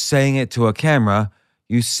instead of just saying it to a camera,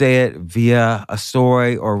 you say it via a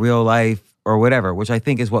story or real life or whatever, which I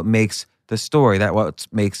think is what makes the story, that what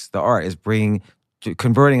makes the art, is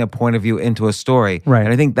converting a point of view into a story. Right.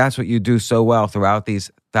 And I think that's what you do so well throughout these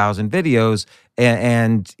 1,000 videos.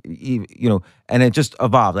 And you know, and it just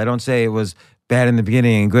evolved. I don't say it was bad in the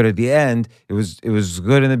beginning and good at the end. It was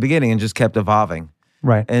good in the beginning and just kept evolving.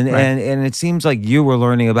 Right. And it seems like you were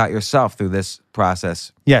learning about yourself through this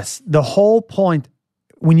process. Yes. The whole point,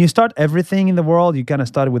 when you start everything in the world, you kind of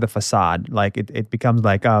start with a facade. Like it becomes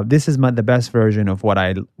like, this is the best version of what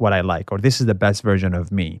I like, or this is the best version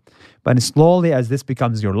of me. But slowly, as this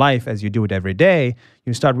becomes your life, as you do it every day,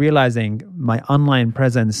 you start realizing my online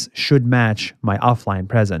presence should match my offline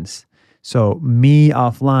presence. So me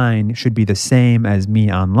offline should be the same as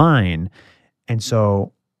me online. And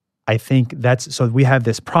so I think so we have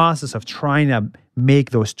this process of trying to make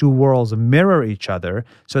those two worlds mirror each other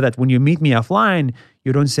so that when you meet me offline,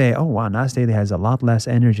 you don't say, oh, wow, Nas Daily has a lot less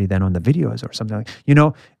energy than on the videos or something.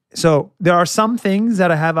 So there are some things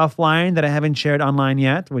that I have offline that I haven't shared online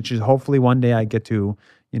yet, which is hopefully one day I get to,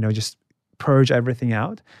 just purge everything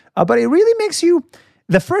out. But it really makes you,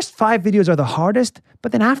 the first 5 videos are the hardest,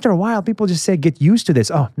 but then after a while, people just say, get used to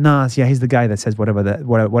this. Oh, Nas, yeah, he's the guy that says whatever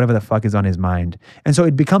the fuck is on his mind. And so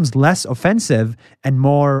it becomes less offensive and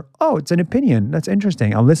more, oh, it's an opinion. That's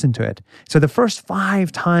interesting. I'll listen to it. So the first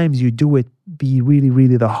 5 times you do it be really,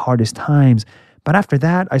 really the hardest times. But after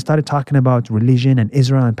that, I started talking about religion and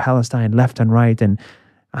Israel and Palestine left and right. And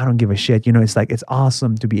I don't give a shit. It's like, it's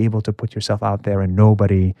awesome to be able to put yourself out there and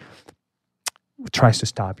nobody tries to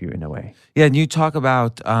stop you in a way. Yeah, and you talk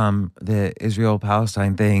about the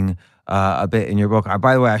Israel-Palestine thing a bit in your book.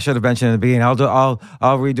 By the way, I should have mentioned in the beginning. I'll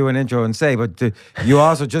redo an intro and say, but you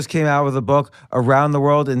also just came out with a book, Around the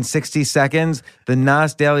World in 60 Seconds: The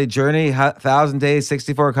Nas Daily Journey, 1,000 Days,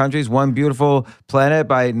 64 Countries, One Beautiful Planet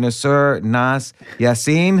by Nasser Nas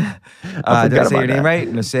Yassin. Did I say your name right?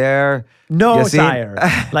 Nasser No, Yassin? sire.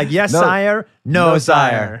 Like, yes, sire. No,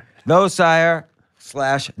 sire. No, sire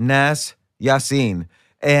 / Nas Yassin.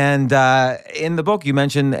 And in the book, you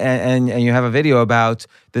mentioned, and you have a video about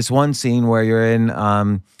this one scene where you're in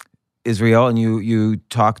Israel and you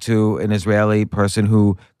talk to an Israeli person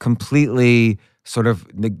who completely sort of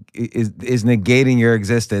is negating your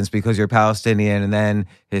existence because you're Palestinian. And then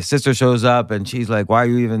his sister shows up and she's like, why are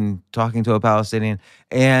you even talking to a Palestinian?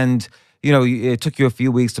 And it took you a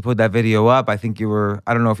few weeks to put that video up. I think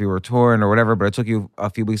I don't know if you were touring or whatever, but it took you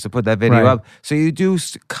a few weeks to put that video up. So you do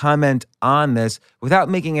comment on this without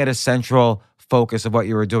making it a central focus of what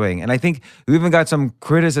you were doing. And I think you even got some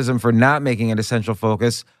criticism for not making it a central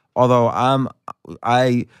focus, although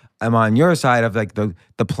I am on your side of like the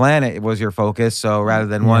planet was your focus. So rather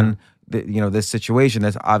than this situation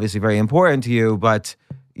that's obviously very important to you, but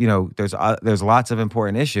there's lots of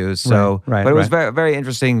important issues. So, but it was very, very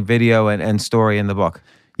interesting video and story in the book.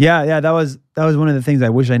 Yeah, that was one of the things I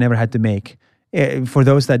wish I never had to make. For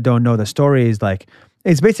those that don't know, the story is like,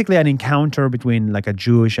 it's basically an encounter between like a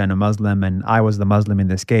Jewish and a Muslim, and I was the Muslim in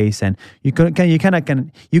this case. And you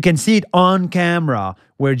can see it on camera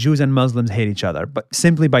where Jews and Muslims hate each other, but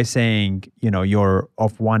simply by saying, you're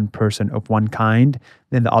of one person, of one kind,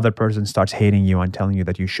 then the other person starts hating you and telling you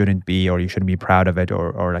that you shouldn't be, or you shouldn't be proud of it,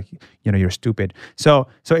 or like, you're stupid. So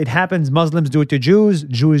it happens. Muslims do it to Jews,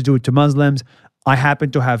 Jews do it to Muslims. I happen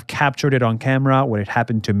to have captured it on camera when it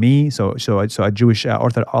happened to me. So a Jewish,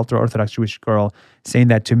 ultra-Orthodox Jewish girl saying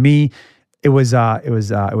that to me, it was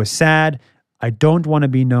sad. I don't want to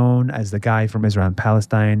be known as the guy from Israel and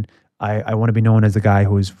Palestine. I want to be known as the guy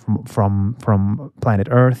who's from planet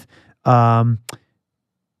Earth.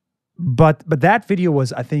 But that video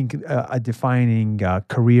was, I think, a defining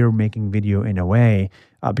career-making video in a way,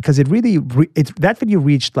 because it really that video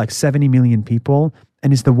reached like 70 million people,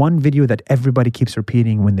 and it's the one video that everybody keeps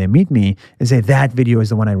repeating when they meet me and say that video is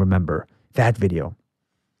the one I remember. That video.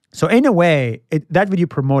 So in a way, that video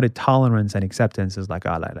promoted tolerance and acceptance. Is like,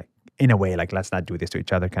 in a way, like let's not do this to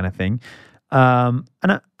each other, kind of thing. And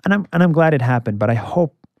I'm glad it happened. But I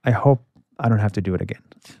hope I don't have to do it again.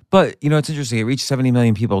 But, it's interesting. It reached 70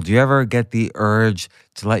 million people. Do you ever get the urge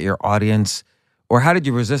to let your audience, or how did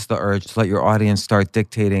you resist the urge to let your audience start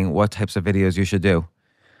dictating what types of videos you should do?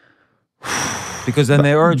 Because then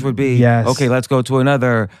the urge would be, okay, let's go to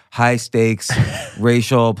another high-stakes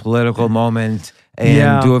racial, political moment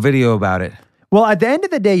and do a video about it. Well, at the end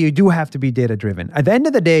of the day, you do have to be data-driven. At the end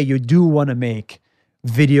of the day, you do want to make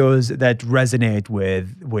videos that resonate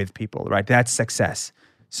with people, right? That's success.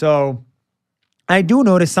 So I do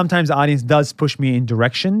notice sometimes the audience does push me in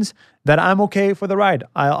directions that I'm okay for the ride.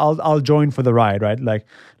 I'll join for the ride, right? Like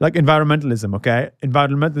environmentalism, okay?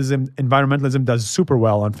 Environmentalism does super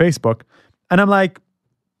well on Facebook. And I'm like,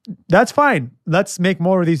 that's fine. Let's make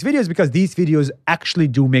more of these videos because these videos actually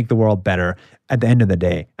do make the world better at the end of the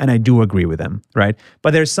day. And I do agree with them, right?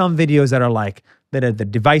 But there's some videos that are the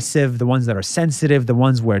divisive, the ones that are sensitive, the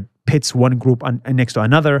ones where it pits one group next to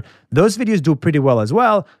another. Those videos do pretty well as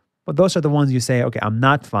well. But those are the ones you say, okay, I'm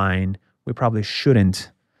not fine. We probably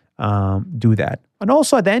shouldn't do that. And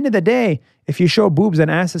also at the end of the day, if you show boobs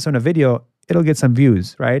and asses on a video, it'll get some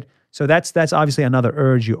views, right? So that's obviously another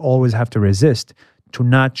urge you always have to resist, to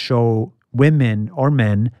not show women or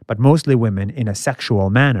men, but mostly women, in a sexual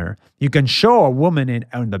manner. You can show a woman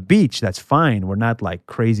on the beach, that's fine. We're not like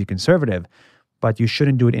crazy conservative, but you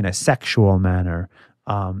shouldn't do it in a sexual manner,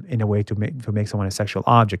 in a way to make someone a sexual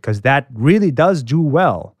object, because that really does do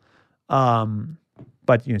well.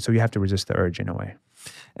 But so you have to resist the urge in a way.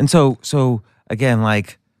 And so again,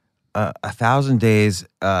 like 1,000 days,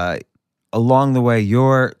 along the way,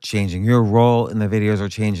 you're changing. Your role in the videos are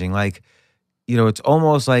changing. Like, it's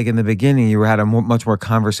almost like in the beginning you had a much more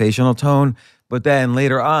conversational tone, but then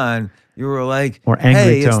later on you were like, more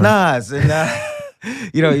angry "Hey, tone. it's Nas,"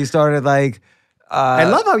 and you started like. I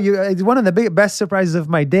love how it's one of the best surprises of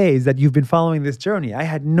my day is that you've been following this journey. I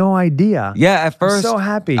had no idea. Yeah, at first. I'm so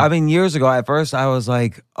happy. I mean, years ago, at first I was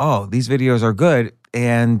like, oh, these videos are good.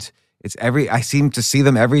 And I seem to see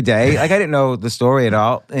them every day. Like I didn't know the story at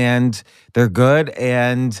all. And they're good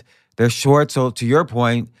and they're short. So to your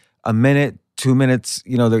point, a minute, 2 minutes,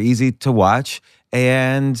 they're easy to watch.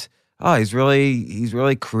 And he's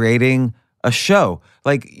really creating a show.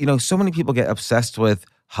 Like, so many people get obsessed with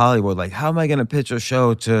Hollywood, like how am I going to pitch a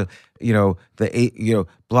show to the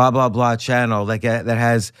blah blah blah channel that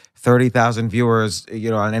has 30,000 viewers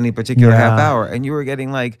on any particular half hour, and you were getting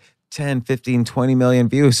like 10, 15, 20 million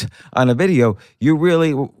views on a video. You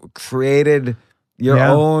really created your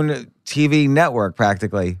own TV network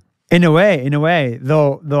practically. In a way,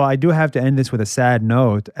 though I do have to end this with a sad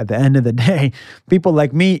note. At the end of the day, people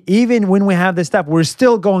like me, even when we have this stuff, we're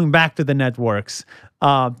still going back to the networks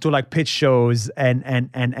to like pitch shows and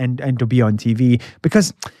to be on TV,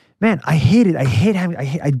 because man, I hate it.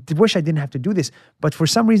 I wish I didn't have to do this, but for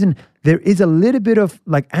some reason there is a little bit of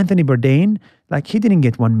like Anthony Bourdain. Like he didn't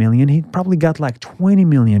get 1 million. He probably got like 20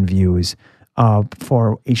 million views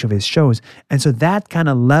for each of his shows, and so that kind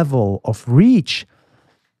of level of reach.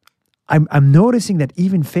 I'm noticing that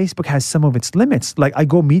even Facebook has some of its limits. Like I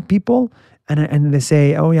go meet people and they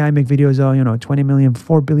say, oh yeah, I make videos, 20 million,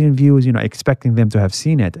 4 billion views, expecting them to have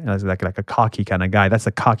seen it. And I was like a cocky kind of guy. That's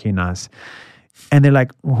the cockiness. And they're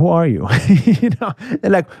like, who are you?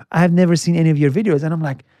 They're like, I have never seen any of your videos. And I'm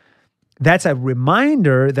like, that's a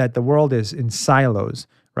reminder that the world is in silos,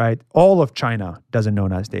 right? All of China doesn't know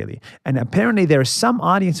Nas Daily. And apparently there is some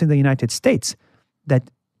audience in the United States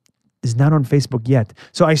that is not on Facebook yet.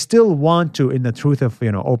 So I still want to, in the truth of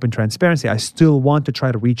open transparency, I still want to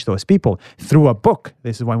try to reach those people through a book.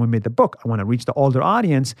 This is why we made the book. I want to reach the older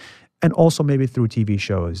audience, and also maybe through TV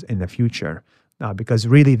shows in the future, because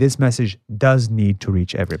really this message does need to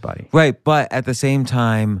reach everybody. Right, but at the same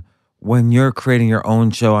time, when you're creating your own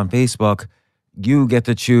show on Facebook, you get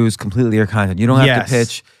to choose completely your content. You don't have to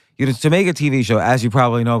pitch. To make a TV show, as you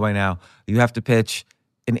probably know by now, you have to pitch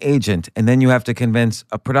an agent, and then you have to convince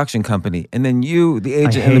a production company, and then the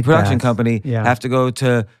agent and the production company have to go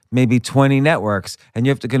to maybe 20 networks, and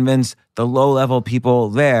you have to convince the low-level people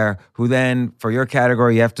there, who then, for your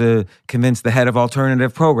category, you have to convince the head of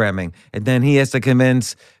alternative programming, and then he has to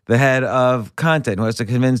convince the head of content, who has to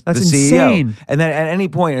convince the CEO. Insane. And then at any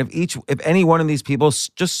point, if any one of these people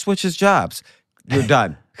just switches jobs, you're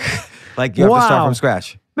done. Like you have to start from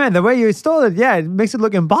scratch. Man, the way you stole it, it makes it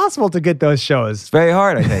look impossible to get those shows. It's very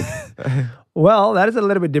hard, I think. Well, that is a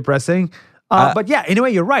little bit depressing. But yeah, in a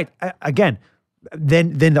way, you're right. Again,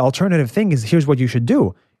 then the alternative thing is, here's what you should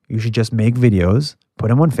do. You should just make videos, put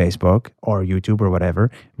them on Facebook or YouTube or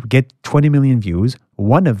whatever, get 20 million views.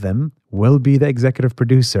 One of them will be the executive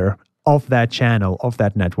producer of that channel, of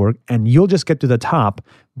that network, and you'll just get to the top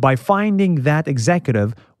by finding that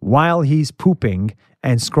executive while he's pooping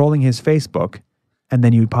and scrolling his Facebook, and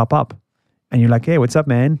then you pop up. And you're like, hey, what's up,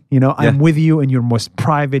 man? I'm with you in your most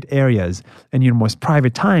private areas and your most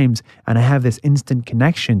private times, and I have this instant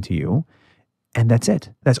connection to you. And that's it.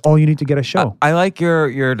 That's all you need to get a show. I like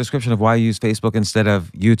your description of why you use Facebook instead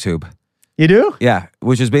of YouTube. You do? Yeah,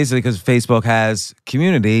 which is basically because Facebook has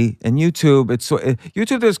community, and YouTube,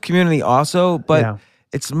 YouTube there's community also, but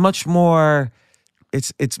it's much more.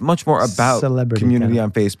 It's much more about Celebrity community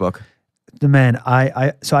on Facebook. Man,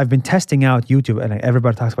 so I've been testing out YouTube, and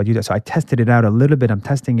everybody talks about YouTube. So I tested it out a little bit. I'm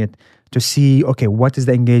testing it to see, okay, what is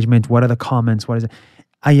the engagement? What are the comments? What is it?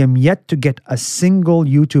 I am yet to get a single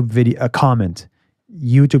YouTube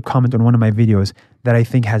comment on one of my videos that I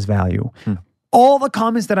think has value. All the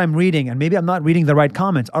comments that I'm reading, and maybe I'm not reading the right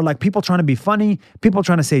comments, are like people trying to be funny, people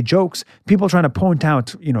trying to say jokes, people trying to point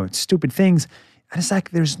out, stupid things. And it's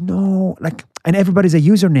like, there's no, and everybody's a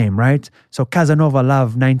username, right? So Casanova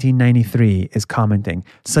Love 1993 is commenting.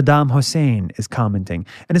 Saddam Hussein is commenting.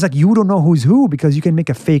 And it's like, you don't know who's who because you can make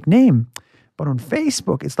a fake name. But on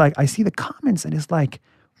Facebook, it's like, I see the comments and it's like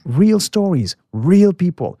real stories, real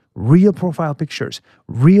people, real profile pictures,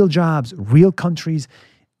 real jobs, real countries.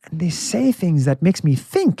 And they say things that makes me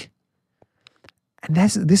think. And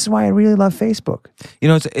this is why I really love Facebook.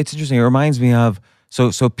 It's interesting. It reminds me of,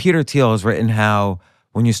 So Peter Thiel has written how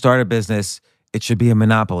when you start a business, it should be a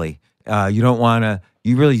monopoly.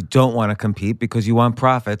 You really don't want to compete because you want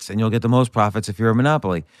profits, and you'll get the most profits if you're a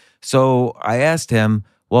monopoly. So I asked him,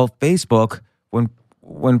 well, Facebook,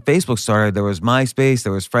 when Facebook started, there was MySpace,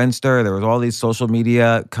 there was Friendster, there was all these social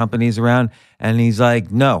media companies around, and he's like,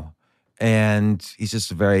 no. And he's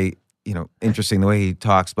just very, interesting the way he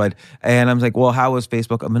talks. And I'm like, well, how was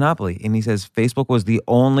Facebook a monopoly? And he says, Facebook was the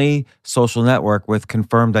only social network with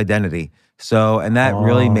confirmed identity. And that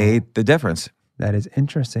really made the difference. That is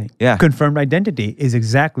interesting. Yeah. Confirmed identity is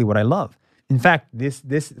exactly what I love. In fact, this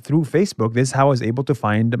through Facebook, this is how I was able to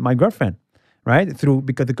find my girlfriend, right?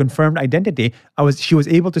 Because the confirmed identity, she was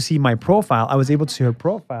able to see my profile. I was able to see her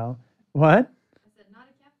profile. What?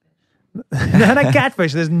 Not a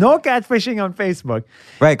catfish. There's no catfishing on Facebook.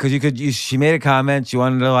 Right, because she made a comment. She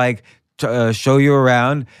wanted to show you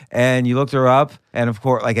around, and you looked her up, and of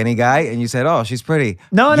course, like any guy, and you said, "Oh, she's pretty."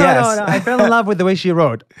 No. I fell in love with the way she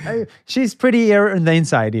wrote. She's prettier on the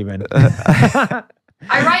inside, even. I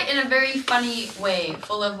write in a very funny way,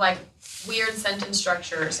 full of weird sentence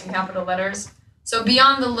structures and capital letters. So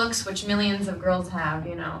beyond the looks which millions of girls have,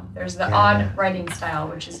 there's the odd writing style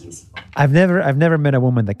which is useful. I've never met a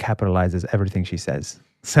woman that capitalizes everything she says.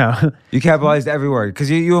 So you capitalized every word because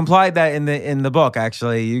you implied that in the book.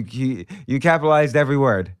 Actually, you capitalized every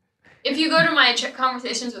word. If you go to my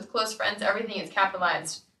conversations with close friends, everything is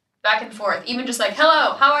capitalized. Back and forth, even just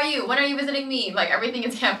hello, how are you? When are you visiting me? Everything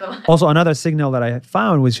is capitalized. Also, another signal that I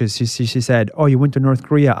found was she said, "Oh, you went to North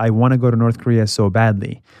Korea. I want to go to North Korea so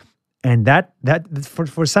badly." And that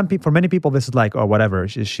for some people, for many people, this is like, oh, whatever.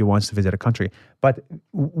 She wants to visit a country. But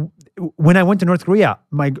when I went to North Korea,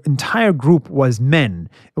 my entire group was men.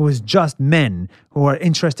 It was just men who are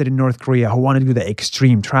interested in North Korea, who want to do the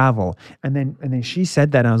extreme travel. And then she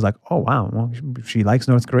said that, and I was like, oh wow, well, she likes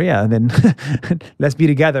North Korea. And then let's be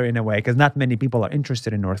together in a way, because not many people are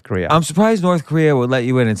interested in North Korea. I'm surprised North Korea would let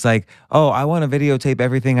you in. It's like, oh, I want to videotape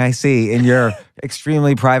everything I see in your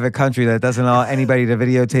extremely private country that doesn't allow anybody to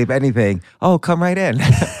videotape anything. Oh, come right in.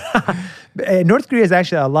 North Korea is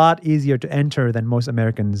actually a lot easier to enter than most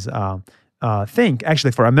Americans think.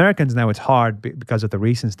 Actually, for Americans now, it's hard because of the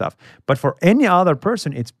recent stuff. But for any other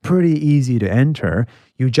person, it's pretty easy to enter.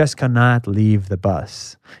 You just cannot leave the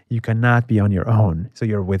bus. You cannot be on your own. So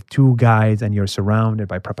you're with two guides and you're surrounded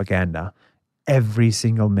by propaganda every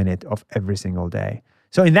single minute of every single day.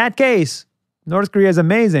 So in that case, North Korea is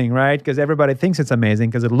amazing, right? Because everybody thinks it's amazing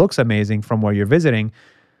because it looks amazing from where you're visiting.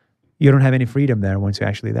 You don't have any freedom there once you're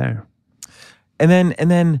actually there. And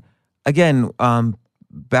then again,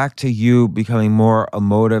 back to you becoming more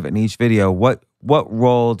emotive in each video. What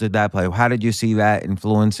role did that play? How did you see that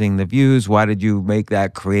influencing the views? Why did you make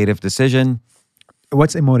that creative decision?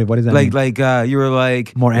 What's emotive? What does that mean? Like you were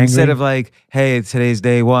like more angry? Instead of like, hey, today's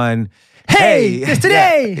day one. Hey, it's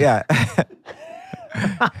today. Yeah.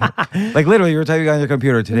 Like literally, you were typing on your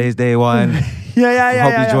computer. Today's day one. Yeah.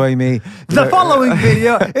 Hope you join me. The following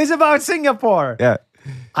video is about Singapore. Yeah.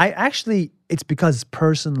 It's because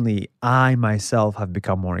personally, I myself have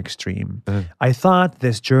become more extreme. I thought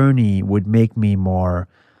this journey would make me more,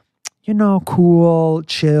 cool,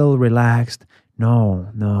 chill, relaxed.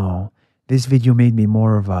 No. This video made me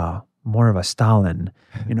more of a Stalin,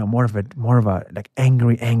 more of a like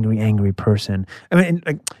angry person. I mean,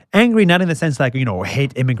 like angry not in the sense like,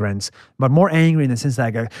 hate immigrants, but more angry in the sense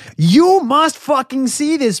like, you must fucking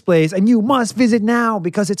see this place and you must visit now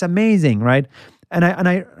because it's amazing, right? And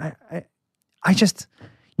I just,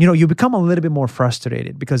 you become a little bit more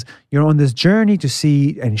frustrated because you're on this journey to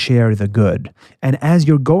see and share the good. And as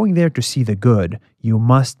you're going there to see the good, you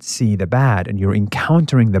must see the bad and you're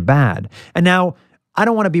encountering the bad. And now, I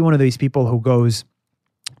don't want to be one of these people who goes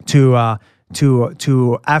to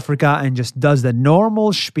Africa and just does the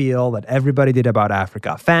normal spiel that everybody did about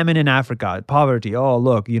Africa. Famine in Africa, poverty, oh,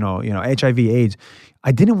 look, HIV, AIDS.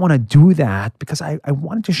 I didn't want to do that because I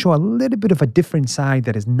wanted to show a little bit of a different side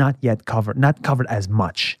that is not yet covered, not covered as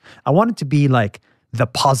much. I wanted to be like the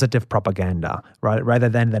positive propaganda, right, rather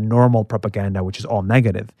than the normal propaganda, which is all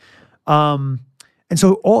negative. And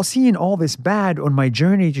so seeing all this bad on my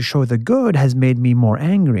journey to show the good has made me more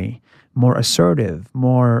angry, more assertive,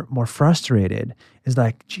 more frustrated. It's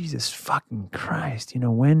like, Jesus fucking Christ,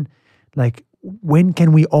 when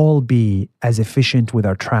can we all be as efficient with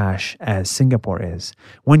our trash as Singapore is?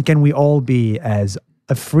 When can we all be as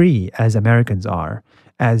free as Americans are,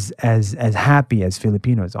 as happy as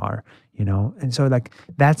Filipinos are? And so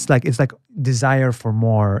it's like desire for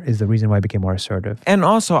more is the reason why I became more assertive. And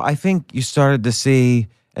also, I think you started to see,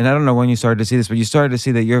 and I don't know when you started to see this, but you started to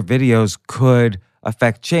see that your videos could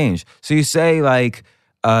affect change. So you say like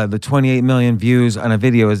the 28 million views on a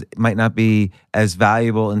video might not be as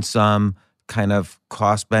valuable in some kind of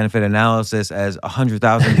cost-benefit analysis as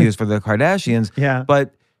 100,000 views for the Kardashians. Yeah.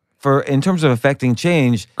 But in terms of affecting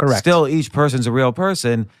change, correct, still each person's a real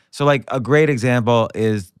person. So like a great example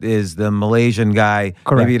is the Malaysian guy.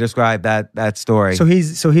 Correct. Maybe you describe that story. So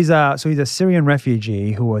he's a Syrian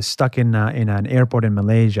refugee who was stuck in an airport in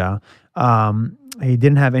Malaysia. He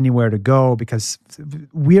didn't have anywhere to go because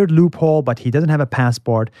weird loophole, but he doesn't have a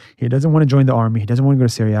passport. He doesn't want to join the army. He doesn't want to go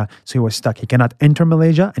to Syria. So he was stuck. He cannot enter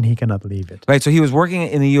Malaysia and he cannot leave it. Right. So he was working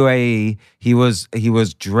in the UAE. He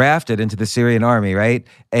was drafted into the Syrian army, right?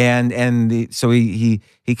 So he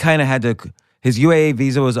kind of had to, his UAE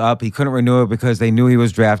visa was up. He couldn't renew it because they knew he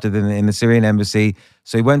was drafted in the Syrian embassy.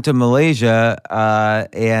 So he went to Malaysia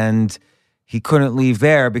and he couldn't leave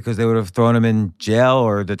there because they would have thrown him in jail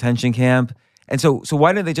or detention camp. And so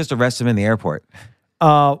why didn't they just arrest him in the airport?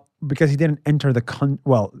 Because he didn't enter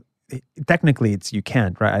technically you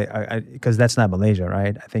can't, right? Because that's not Malaysia,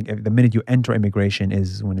 right? I think the minute you enter immigration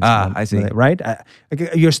is when it's I see. Right?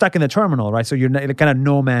 You're stuck in the terminal, right? So you're kind of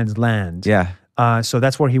no man's land. Yeah. So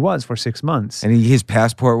that's where he was for 6 months. And his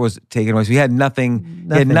passport was taken away. So he had nothing.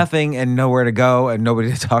 He had nothing and nowhere to go and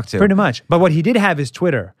nobody to talk to. Pretty much. But what he did have is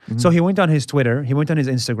Twitter. Mm-hmm. So he went on his Twitter, he went on his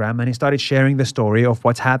Instagram, and he started sharing the story of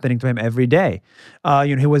what's happening to him every day.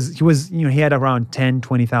 He had around 10,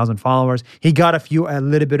 20,000 followers. He got a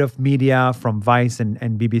little bit of media from Vice and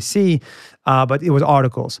BBC, but it was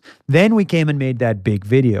articles. Then we came and made that big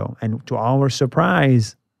video. And to our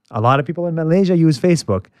surprise, a lot of people in Malaysia use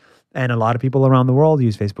Facebook. And a lot of people around the world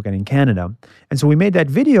use Facebook and in Canada. And so we made that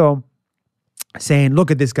video saying,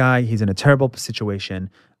 look at this guy. He's in a terrible situation.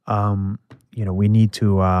 We need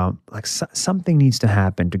to, something needs to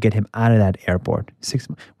happen to get him out of that airport.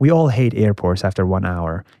 We all hate airports after 1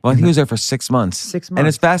 hour. Well, he was there for 6 months. 6 months. And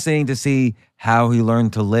it's fascinating to see how he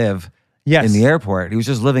learned to live in the airport. He was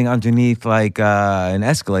just living underneath like an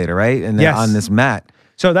escalator, right? And then on this mat.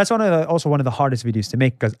 So that's also one of the hardest videos to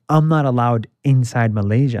make because I'm not allowed inside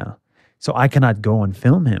Malaysia. So I cannot go and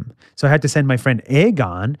film him. So I had to send my friend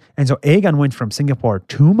Aegon. And so Aegon went from Singapore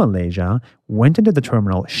to Malaysia, went into the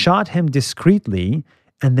terminal, shot him discreetly.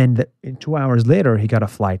 And then 2 hours later, he got a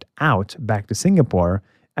flight out back to Singapore.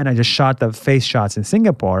 And I just shot the face shots in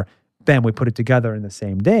Singapore. Then we put it together in the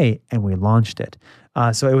same day and we launched it.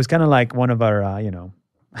 So it was kind of like one of our,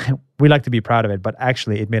 we like to be proud of it, but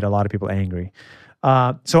actually it made a lot of people angry.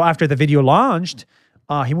 So after the video launched,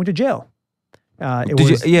 he went to jail.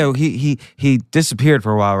 He disappeared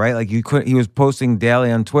for a while, right? Like he was posting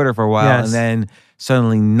daily on Twitter for a while, and then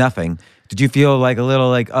suddenly nothing. Did you feel like a little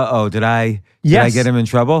like, did I get him in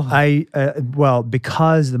trouble?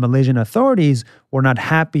 Because the Malaysian authorities were not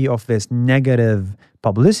happy of this negative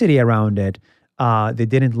publicity around it, They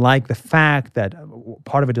didn't like the fact that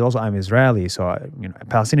part of it is also I'm Israeli, so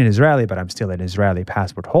Palestinian Israeli, but I'm still an Israeli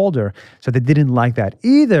passport holder. So they didn't like that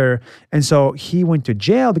either. And so he went to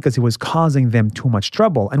jail because he was causing them too much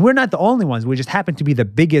trouble. And we're not the only ones. We just happen to be the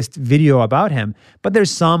biggest video about him. But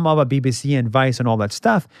there's some of a BBC and Vice and all that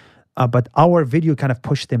stuff. But our video kind of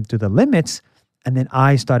pushed them to the limits. And then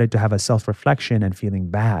I started to have a self-reflection and feeling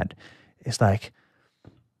bad. It's like,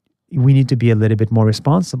 we need to be a little bit more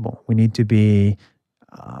responsible. We need to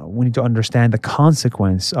understand the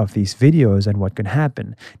consequence of these videos and what can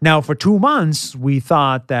happen. Now, for 2 months, we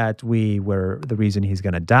thought that we were the reason he's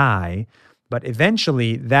going to die. But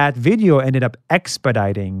eventually, that video ended up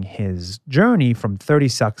expediting his journey from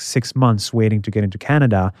 36 months waiting to get into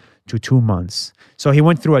Canada to 2 months. So he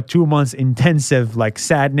went through a 2 months intensive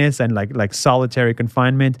sadness and like solitary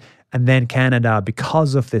confinement. And then Canada,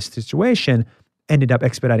 because of this situation, ended up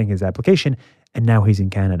expediting his application, and now he's in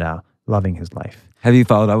Canada, loving his life. Have you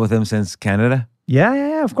followed up with him since Canada?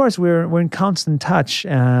 Yeah. Of course, we're in constant touch,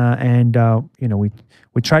 and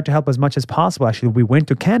we tried to help as much as possible. Actually, we went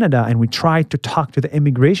to Canada and we tried to talk to the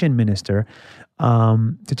immigration minister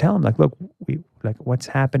to tell him, look, what's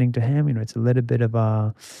happening to him. It's a little bit of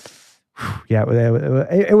a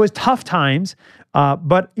it was tough times,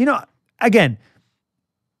 but again,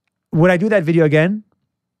 would I do that video again?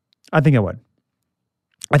 I think I would.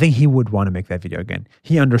 I think he would want to make that video again.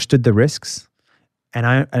 He understood the risks, and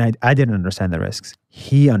I didn't understand the risks.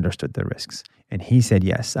 He understood the risks, and he said,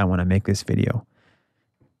 yes, I want to make this video.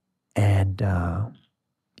 And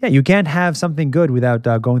you can't have something good without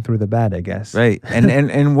going through the bad, I guess. Right.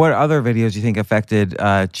 And what other videos do you think affected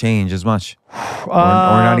change as much? Or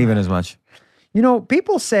not even as much?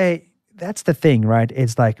 People say, that's the thing, right?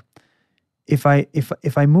 It's like, if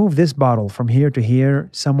I move this bottle from here to here,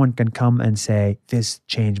 someone can come and say, this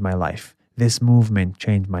changed my life. This movement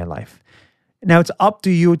changed my life. Now, it's up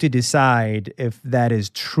to you to decide if that is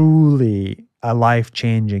truly a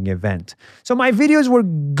life-changing event. So my videos were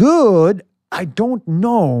good. I don't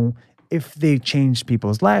know if they changed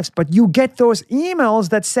people's lives, but you get those emails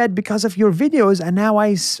that said, because of your videos, and now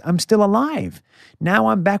I'm still alive. Now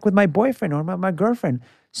I'm back with my boyfriend or my girlfriend.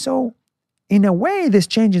 So in a way, this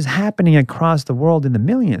change is happening across the world in the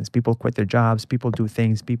millions. People quit their jobs, people do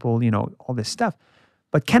things, people, all this stuff.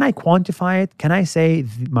 But can I quantify it? Can I say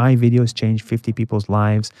my videos changed 50 people's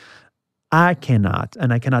lives? I cannot,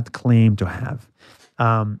 and I cannot claim to have.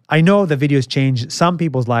 I know the videos changed some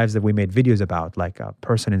people's lives that we made videos about, like a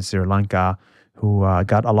person in Sri Lanka who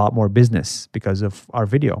got a lot more business because of our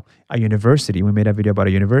video. A university, we made a video about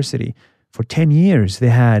a university. For 10 years, they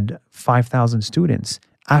had 5,000 students.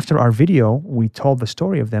 After our video, we told the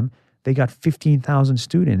story of them. They got 15,000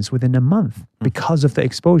 students within a month because of the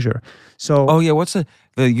exposure. So, what's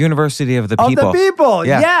the University of the People? Of the People,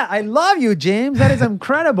 yeah. I love you, James. That is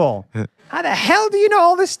incredible. How the hell do you know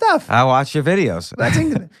all this stuff? I watch your videos.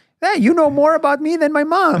 You know more about me than my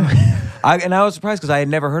mom. I was surprised because I had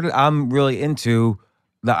never heard it. I'm really into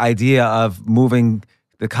the idea of moving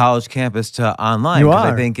the college campus to online. You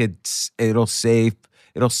are. I think it'll save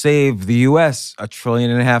the U.S. $1.5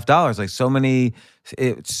 trillion. Like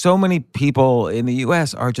so many people in the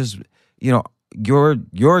U.S. are just,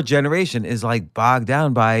 your generation is like bogged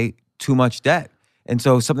down by too much debt. And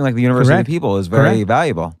so something like the University of the People is very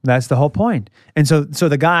valuable. That's the whole point. And so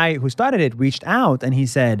the guy who started it reached out and he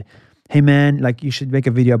said, hey man, you should make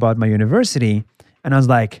a video about my university. And I was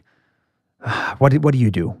like, what do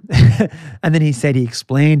you do? And then he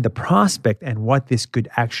explained the prospect and what this could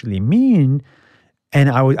actually mean. And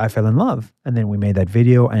I fell in love. And then we made that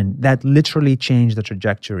video, and that literally changed the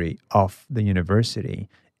trajectory of the university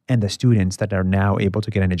and the students that are now able to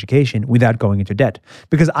get an education without going into debt.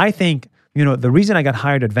 Because I think, the reason I got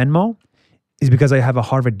hired at Venmo is because I have a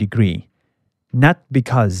Harvard degree, not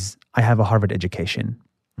because I have a Harvard education.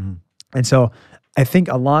 Mm. And so I think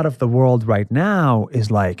a lot of the world right now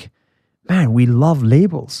is like, man, we love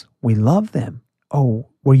labels. We love them. Oh,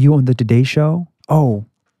 were you on the Today Show? Oh,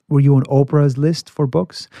 were you on Oprah's list for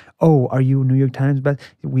books? Oh, are you New York Times? But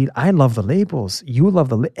I love the labels. You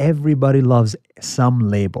love everybody loves some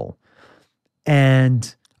label.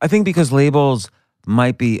 And I think because labels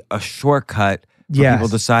might be a shortcut for people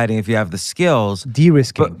deciding if you have the skills.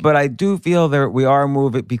 De-risking. But I do feel that we are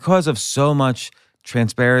moving, because of so much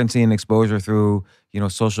transparency and exposure through,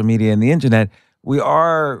 social media and the internet, we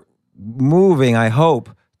are moving, I hope,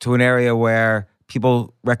 to an area where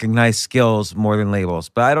people recognize skills more than labels.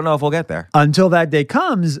 But I don't know if we'll get there. Until that day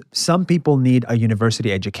comes, some people need a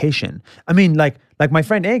university education. I mean, like my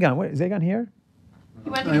friend Egon. Is Egon here? He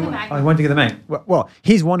went to get the magnet. I went to get the magnet. Well,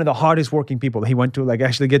 he's one of the hardest working people. He went to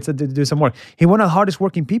actually get to do some work. He's one of the hardest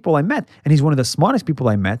working people I met, and he's one of the smartest people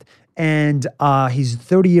I met. And he's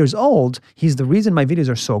 30 years old. He's the reason my videos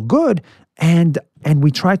are so good. And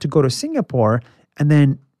we tried to go to Singapore, and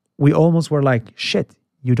then we almost were like, shit,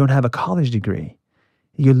 you don't have a college degree.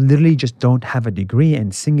 You literally just don't have a degree,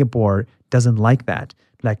 and Singapore doesn't like that.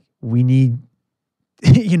 Like, we need,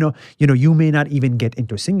 you may not even get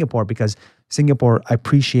into Singapore because Singapore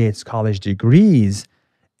appreciates college degrees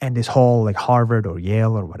and this whole like Harvard or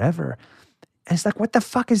Yale or whatever. And it's like, what the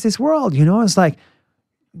fuck is this world? It's like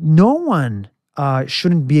no one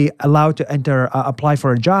shouldn't be allowed to apply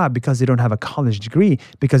for a job because they don't have a college degree,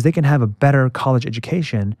 because they can have a better college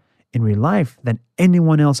education in real life than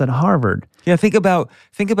anyone else at Harvard. Yeah, think about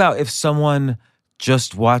if someone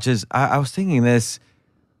just watches. I was thinking this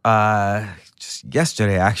just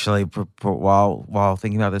yesterday, actually, while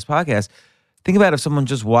thinking about this podcast. Think about if someone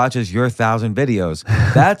just watches your 1,000 videos.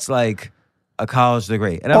 That's like a college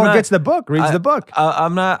degree. And gets the book, reads the book.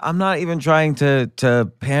 I'm not even trying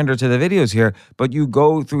to pander to the videos here, but you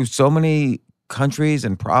go through so many countries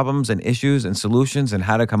and problems and issues and solutions and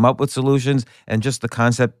how to come up with solutions, and just the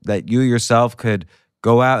concept that you yourself could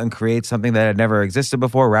go out and create something that had never existed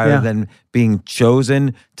before, rather than being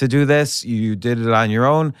chosen to do this. You did it on your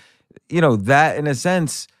own. That in a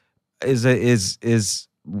sense is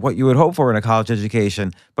what you would hope for in a college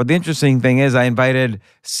education. But the interesting thing is, I invited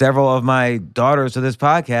several of my daughters to this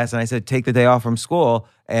podcast, and I said, take the day off from school,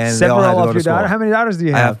 and they all had to go to school. How many daughters do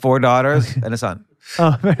you have? I have 4 daughters and a son.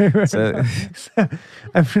 Oh, very so,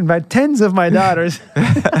 I've invited tens of my daughters.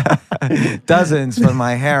 Dozens from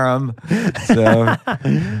my harem. So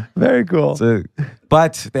very cool.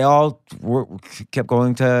 But they all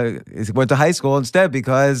went to high school instead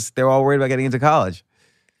because they were all worried about getting into college.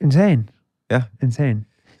 Insane. Yeah. Insane.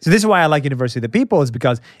 So this is why I like University of the People, is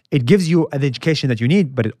because it gives you the education that you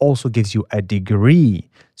need, but it also gives you a degree.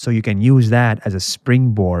 So you can use that as a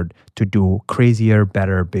springboard to do crazier,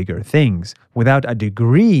 better, bigger things. Without a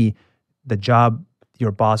degree, the job,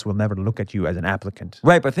 your boss will never look at you as an applicant.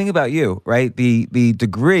 Right, but think about you, right? The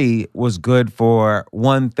degree was good for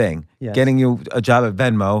one thing, getting you a job at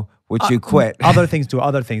Venmo, which you quit. Other things.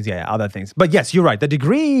 But yes, you're right. The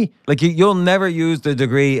degree... Like you'll never use the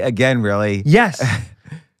degree again, really. Yes.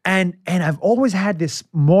 And I've always had this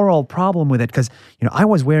moral problem with it because, I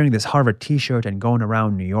was wearing this Harvard t-shirt and going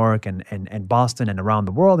around New York and Boston and around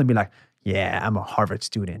the world and be like, yeah, I'm a Harvard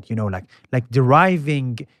student, like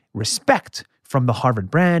deriving respect from the Harvard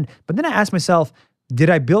brand. But then I asked myself, did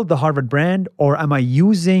I build the Harvard brand, or am I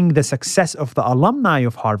using the success of the alumni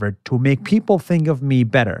of Harvard to make people think of me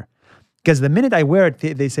better? Because the minute I wear it,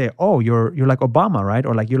 they say, oh, you're like Obama, right?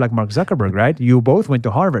 Or like you're like Mark Zuckerberg, right? You both went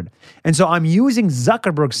to Harvard. And so I'm using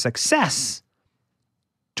Zuckerberg's success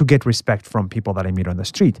to get respect from people that I meet on the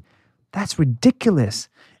street. That's ridiculous.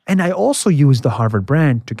 And I also use the Harvard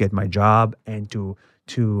brand to get my job and to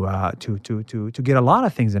get a lot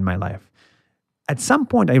of things in my life. At some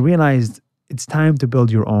point, I realized it's time to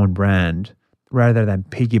build your own brand rather than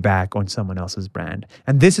piggyback on someone else's brand.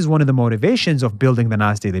 And this is one of the motivations of building the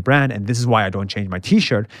Nas Daily brand. And this is why I don't change my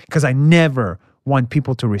t-shirt, because I never want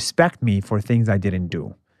people to respect me for things I didn't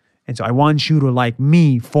do. And so I want you to like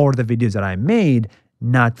me for the videos that I made,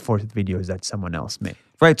 not for the videos that someone else made.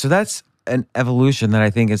 Right. So that's an evolution that I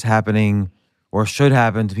think is happening or should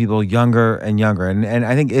happen to people younger and younger. And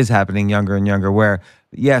I think is happening younger and younger, where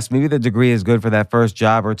yes, maybe the degree is good for that first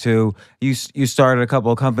job or two. You started a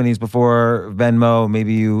couple of companies before Venmo.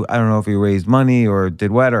 Maybe I don't know if you raised money or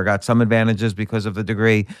did what or got some advantages because of the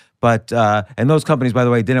degree. But and those companies, by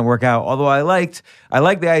the way, didn't work out. Although I liked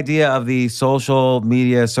the idea of the social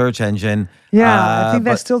media search engine. Yeah, I think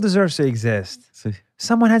that still deserves to exist.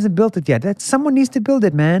 Someone hasn't built it yet. Someone needs to build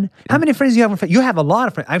it, man. How many friends do you have on Facebook? You have a lot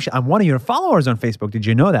of friends. Actually, I'm one of your followers on Facebook. Did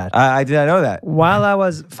you know that? I did not know that. While I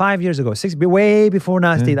was 5 years ago, way before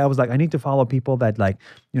Nas Daily, I was like, I need to follow people that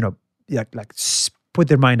put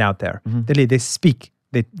their mind out there. Mm-hmm. They speak,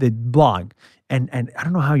 they blog. And I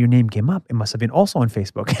don't know how your name came up. It must have been also on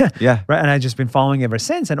Facebook. Yeah. Right. And I've just been following ever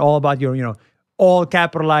since, and all about your, all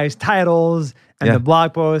capitalized titles and the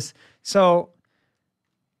blog posts. So,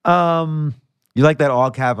 you like that all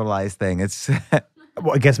capitalized thing. It's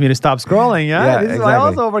well, it gets me to stop scrolling, yeah? This is exactly. why I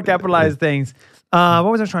also overcapitalize things. What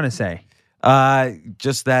was I trying to say?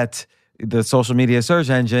 Just that the social media search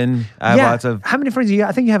engine, I have lots of... How many friends do you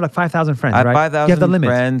have? I think you have like 5,000 friends, right? I have 5,000 you have the limit.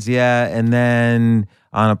 friends, yeah. And then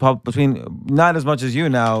on between, not as much as you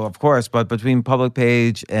now, of course, but between public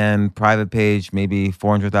page and private page, maybe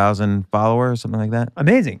 400,000 followers, something like that.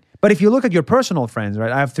 Amazing. But if you look at your personal friends,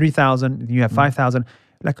 right? I have 3,000, you have 5,000.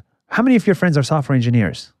 Like, How many of your friends are software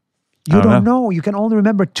engineers? You don't know. You can only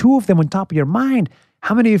remember 2 of them on top of your mind.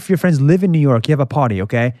 How many of your friends live in New York? You have a party,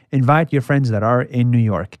 okay? Invite your friends that are in New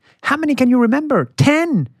York. How many can you remember?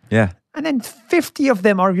 10. Yeah. And then 50 of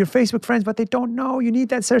them are your Facebook friends, but they don't know. You need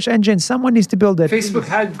that search engine. Someone needs to build it. Facebook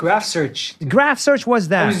had graph search. Graph search was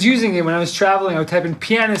that. I was using it when I was traveling. I would type in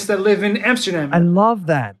pianists that live in Amsterdam. I love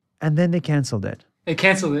that. And then they canceled it. They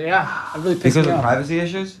canceled it, yeah. It really pissed Because me of off. privacy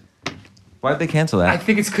issues? Why did they cancel that? I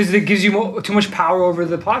think it's because it gives you too much power over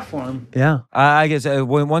the platform. Yeah. I guess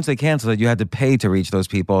once they canceled it, you had to pay to reach those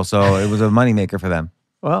people, so it was a moneymaker for them.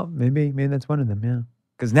 Well, maybe that's one of them, yeah.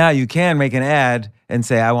 Because now you can make an ad and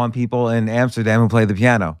say, I want people in Amsterdam who play the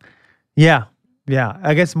piano. Yeah.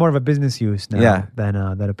 I guess more of a business use now than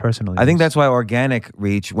a personal use. I think that's why organic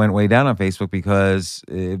reach went way down on Facebook, because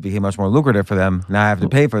it became much more lucrative for them. Now I have to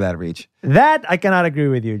pay for that reach. That I cannot agree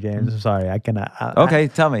with you, James. I'm sorry. I cannot. Okay,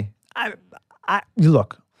 tell me.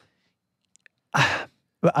 Look,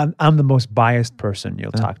 I'm the most biased person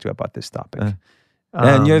you'll talk to about this topic.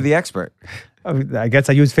 And you're the expert. I guess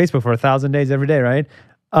I use Facebook for 1,000 days every day, right?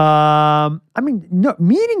 I mean, no,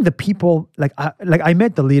 meeting the people, I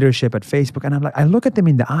met the leadership at Facebook, and I'm like, I look at them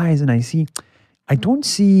in the eyes, and I don't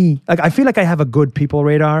see, I feel like I have a good people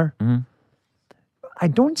radar. Mm-hmm. I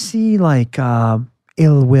don't see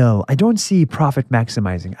ill will. I don't see profit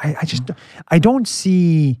maximizing. I don't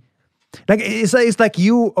see, it's like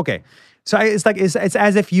you, okay. So it's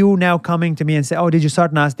as if you now coming to me and say, oh, did you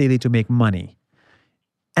start Nas Daily to make money?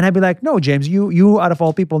 And I'd be like, no, James, you out of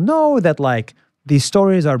all people know that these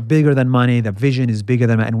stories are bigger than money. The vision is bigger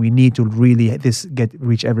than money, and we need to really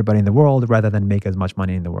reach everybody in the world rather than make as much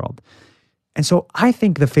money in the world. And so I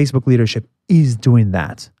think the Facebook leadership is doing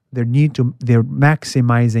that. They're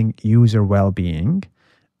maximizing user well-being,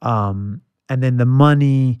 and then the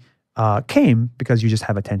money came because you just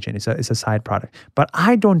have attention. It's a side product. But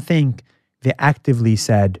I don't think they actively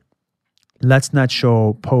said, let's not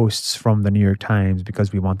show posts from the New York Times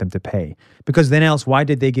because we want them to pay. Because then else, why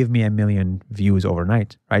did they give me 1 million views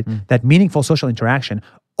overnight, right? That meaningful social interaction,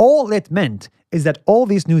 all it meant is that all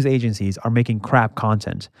these news agencies are making crap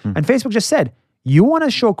content. And Facebook just said, you want to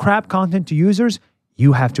show crap content to users,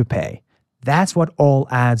 you have to pay. That's what all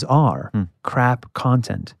ads are, crap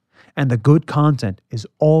content. And the good content is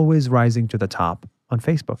always rising to the top on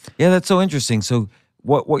Facebook. Yeah, that's so interesting. So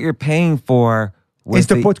what you're paying for is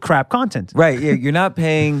to put crap content. Right. Yeah, you're not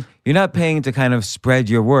paying to kind of spread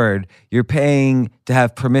your word. You're paying to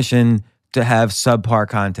have permission to have subpar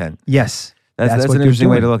content. Yes. That's an interesting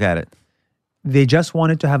way to look at it. They just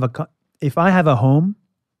wanted to have if I have a home,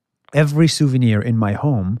 every souvenir in my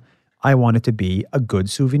home, I want it to be a good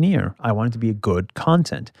souvenir. I want it to be a good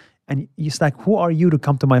content. And it's like, who are you to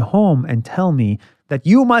come to my home and tell me that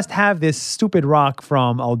you must have this stupid rock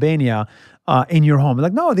from Albania in your home?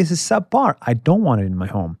 Like, no, this is subpar. I don't want it in my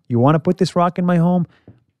home. You want to put this rock in my home?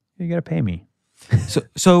 You got to pay me.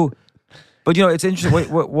 So, but it's interesting.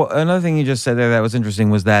 What another thing you just said there that was interesting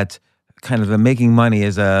was that kind of the making money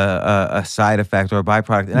is a side effect or a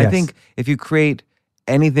byproduct. And yes. I think if you create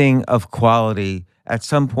anything of quality, at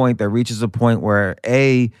some point there reaches a point where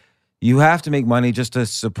you have to make money just to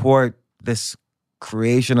support this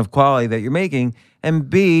creation of quality that you're making, and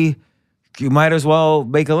B, you might as well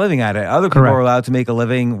make a living at it. Other people Correct. are allowed to make a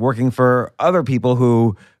living working for other people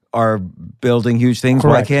who are building huge things.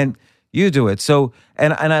 Correct. Why can't you do it? So,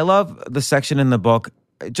 and I love the section in the book,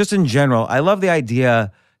 just in general, I love the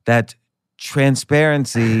idea that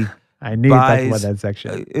transparency I knew you'd talk about that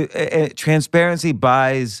section. Transparency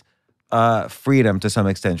buys freedom to some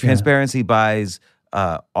extent. Transparency buys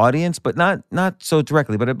audience, but not so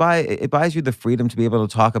directly. But it buys you the freedom to be able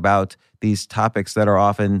to talk about these topics that are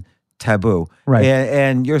often taboo. Right.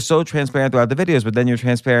 And you're so transparent throughout the videos, but then you're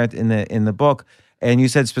transparent in the book. And you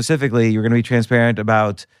said specifically you're going to be transparent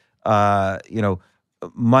about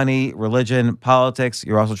money, religion, politics.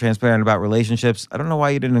 You're also transparent about relationships. I don't know why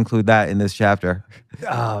you didn't include that in this chapter.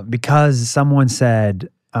 Because someone said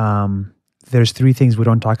there's 3 things we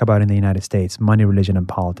don't talk about in the United States: money, religion, and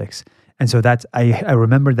politics. And so I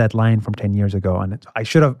remembered that line from 10 years ago. And I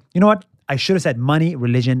should have, I should have said money,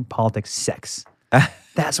 religion, politics, sex.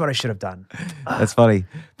 That's what I should have done. That's funny.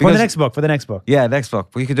 For the next book. Yeah, next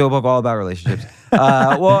book. We could do a book all about relationships.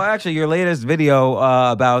 Well, actually, your latest video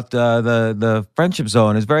about the friendship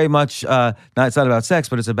zone is very much, it's not about sex,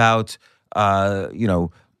 but it's about,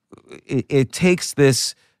 it takes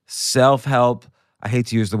this self-help, I hate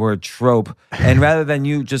to use the word trope, and rather than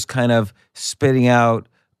you just kind of spitting out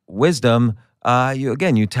wisdom,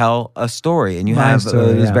 you tell a story, and you have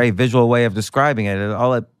this very visual way of describing it. I'll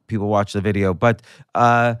let people watch the video, but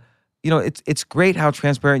it's great how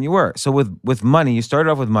transparent you were. So with money, you started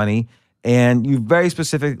off with money, and you very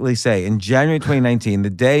specifically say in January 2019, the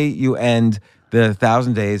day you end the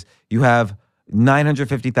 1,000 days, you have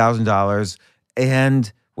 $950,000.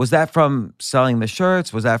 And was that from selling the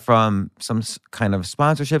shirts? Was that from some kind of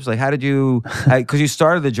sponsorships? Like, how did you? Because you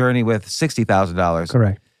started the journey with $60,000.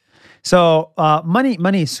 Correct. So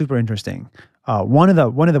money is super interesting. One of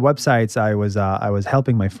the websites I was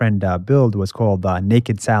helping my friend build was called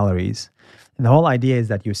Naked Salaries, and the whole idea is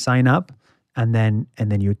that you sign up and then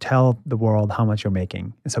you tell the world how much you're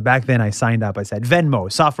making. And so back then I signed up. I said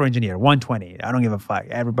Venmo, software engineer, 120. I don't give a fuck.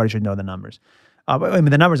 Everybody should know the numbers. But I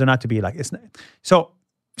mean, the numbers are not to be like it's.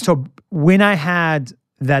 So when I had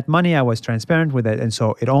that money, I was transparent with it, and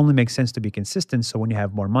so it only makes sense to be consistent. So when you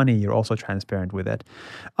have more money, you're also transparent with it.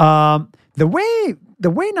 The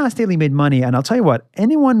way Nas Daily made money, and I'll tell you what,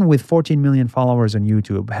 anyone with 14 million followers on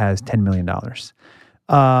YouTube has $10 million.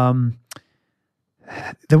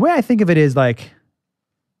 The way I think of it is like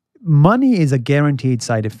money is a guaranteed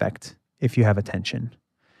side effect if you have attention.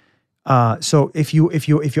 So if you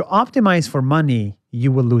optimize for money,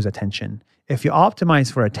 you will lose attention. If you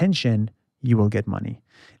optimize for attention, you will get money.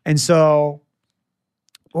 And so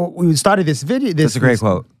we started this video. That's a great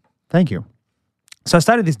quote. Thank you. So I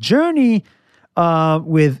started this journey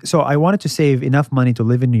so I wanted to save enough money to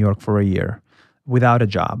live in New York for a year without a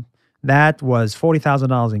job. That was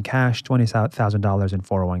 $40,000 in cash, $20,000 in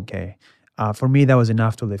 401k. For me, that was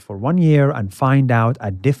enough to live for 1 year and find out a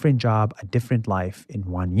different job, a different life in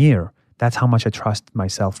 1 year. That's how much I trust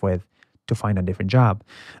myself with to find a different job.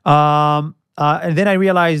 And then I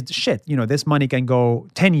realized, shit, this money can go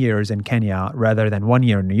 10 years in Kenya rather than 1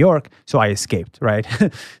 year in New York. So I escaped, right?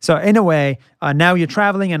 So in a way, now you're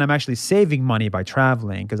traveling and I'm actually saving money by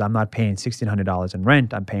traveling because I'm not paying $1,600 in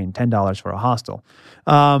rent. I'm paying $10 for a hostel.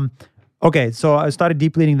 Okay, so I started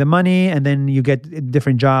depleting the money, and then you get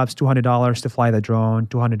different jobs, $200 to fly the drone,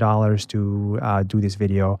 $200 to do this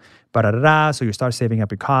video, so you start saving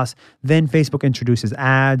up your costs. Then Facebook introduces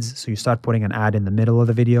ads, so you start putting an ad in the middle of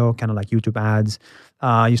the video, kind of like YouTube ads.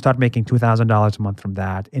 You start making $2,000 a month from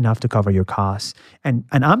that, enough to cover your costs. And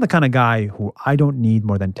I'm the kind of guy who I don't need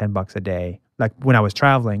more than $10 a day. Like when I was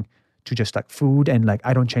traveling, to just like food, and like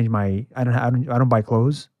I don't change I don't buy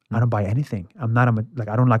clothes. I don't buy anything. I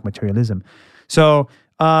don't like materialism. So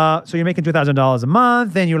you're making $2,000 a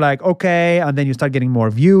month. Then you're like, okay, and then you start getting more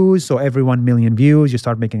views. So every 1 million views, you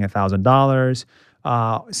start making $1,000,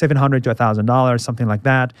 $700 to $1,000, something like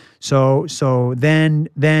that. So then,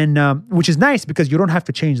 which is nice because you don't have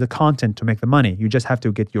to change the content to make the money. You just have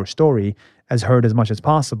to get your story heard as much as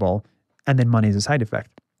possible, and then money is a side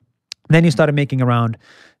effect. Then you started making around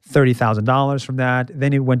 $30,000 from that.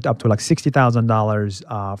 Then it went up to like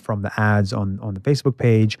 $60,000 from the ads on the Facebook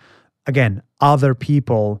page. Again, other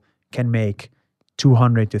people can make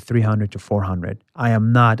 200 to 300 to 400. I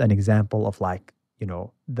am not an example of like,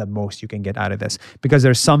 the most you can get out of this because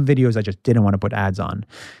there's some videos I just didn't want to put ads on.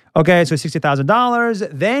 Okay, so $60,000.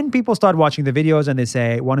 Then people start watching the videos and they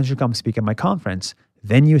say, why don't you come speak at my conference?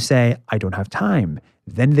 Then you say, I don't have time.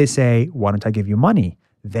 Then they say, why don't I give you money?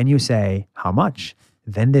 Then you say, how much?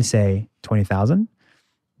 Then they say, 20,000.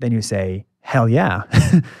 Then you say, hell yeah.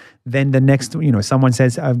 Then the next, someone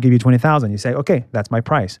says, I'll give you 20,000. You say, okay, that's my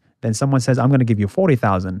price. Then someone says, I'm going to give you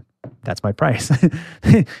 40,000. That's my price.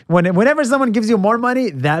 Whenever someone gives you more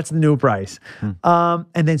money, that's the new price. And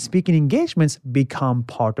then speaking engagements become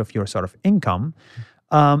part of your sort of income.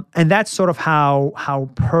 And that's sort of how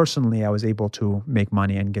personally I was able to make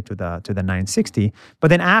money and get to the 960. But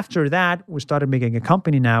then after that, we started making a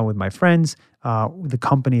company now with my friends. The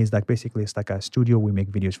company is it's like a studio. We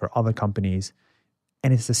make videos for other companies.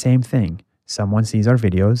 And it's the same thing. Someone sees our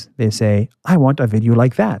videos. They say, I want a video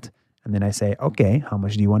like that. And then I say, okay, how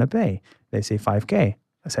much do you want to pay? They say $5K.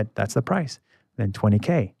 I said, that's the price. Then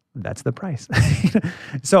 $20K. That's the price.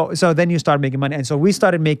 So then you start making money. And so we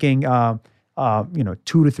started making $2 to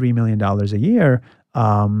 $3 million a year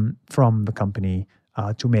from the company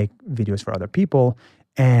to make videos for other people,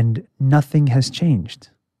 and nothing has changed.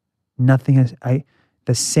 The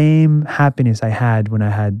same happiness I had when I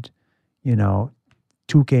had,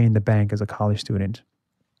 $2K in the bank as a college student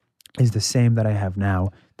is the same that I have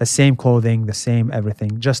now. The same clothing, the same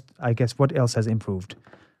everything. Just, I guess, what else has improved?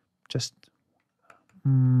 Just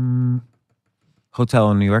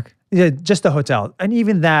hotel in New York. Yeah, just the hotel. And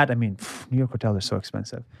even that, New York hotels are so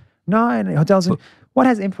expensive. No, and hotels, what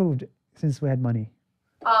has improved since we had money?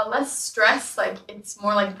 Less stress. Like, it's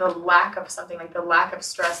more like the lack of something, like the lack of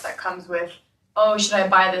stress that comes with, oh, should I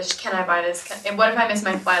buy this? Can I buy this? And what if I miss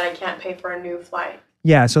my flight? I can't pay for a new flight.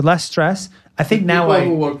 Yeah, so less stress. I think now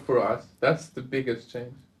people who work for us, that's the biggest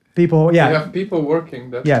change. People, You yeah, have people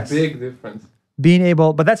working. That's Yes. a big difference. being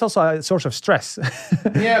able, but that's also a source of stress.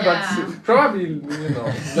 Yeah, but probably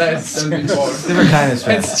less than before. Different kind of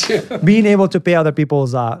stress. That's true. Being able to pay other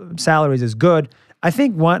people's salaries is good. I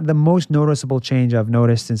think the most noticeable change I've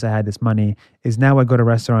noticed since I had this money is now I go to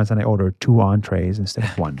restaurants and I order 2 entrees instead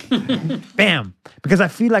of 1. Bam! Because I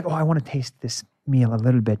feel like, I want to taste this meal a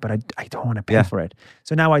little bit, but I don't want to pay for it.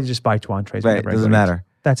 So now I just buy 2 entrees. Right, whenever I doesn't go to eat. matter.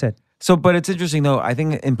 That's it. So, but it's interesting though. I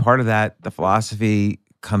think in part of that, the philosophy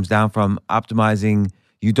comes down from optimizing.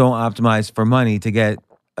 You don't optimize for money to get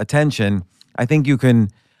attention. I think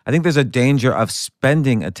there's a danger of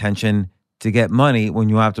spending attention to get money when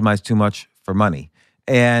you optimize too much for money.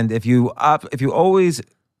 And if you always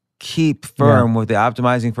keep firm with the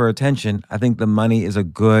optimizing for attention, I think the money is a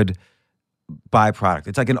good byproduct.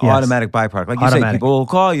 It's like an automatic byproduct. Like you say, people will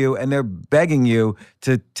call you and they're begging you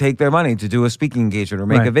to take their money to do a speaking engagement or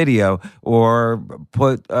make a video or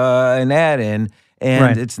put an ad in.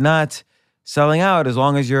 And it's not selling out as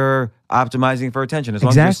long as you're optimizing for attention, as long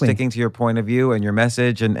as you're sticking to your point of view and your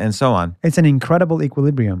message and so on. It's an incredible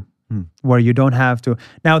equilibrium where you don't have to.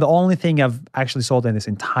 Now, the only thing I've actually sold in this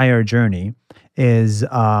entire journey is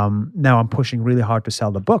now I'm pushing really hard to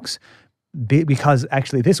sell the books. Because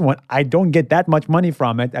actually this one, I don't get that much money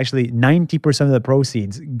from it. Actually, 90% of the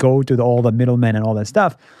proceeds go to all the middlemen and all that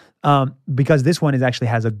stuff. Because this one actually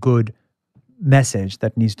has a good message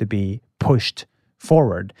that needs to be pushed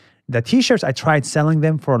forward. The t-shirts, I tried selling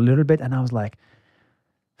them for a little bit and I was like,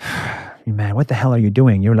 man, what the hell are you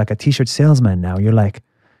doing? You're like a t-shirt salesman now. You're like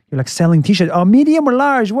selling t-shirts. Oh, medium or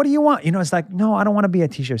large? What do you want? It's like, no, I don't want to be a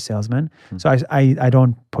t-shirt salesman. So I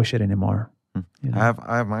don't push it anymore. I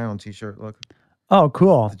have my own t-shirt. Look. Oh,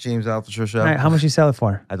 cool. The James Altucher Show. All right, how much you sell it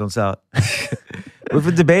for? I don't sell it. We've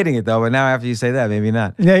been debating it though, but now after you say that, maybe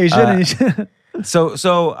not. Yeah, you shouldn't.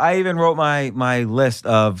 So I even wrote my list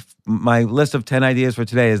of 10 ideas for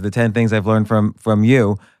today is the 10 things I've learned from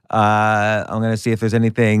you. I'm going to see if there's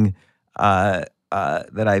anything that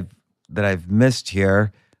I've missed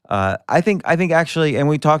here. I think actually, and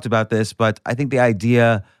we talked about this, but I think the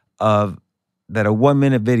idea of that a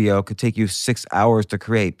 1-minute video could take you 6 hours to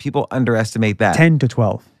create. People underestimate that. 10 to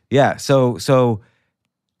 12. Yeah. So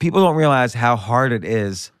people don't realize how hard it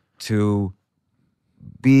is to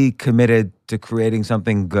be committed to creating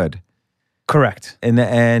something good. Correct.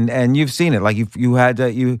 And you've seen it. Like you had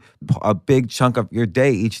a big chunk of your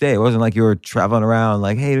day each day. It wasn't like you were traveling around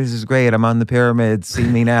like, hey, this is great. I'm on the pyramids. See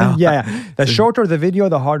me now. Yeah. The shorter the video,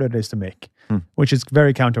 the harder it is to make, which is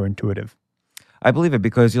very counterintuitive. I believe it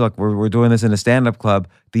because we're doing this in a stand-up club.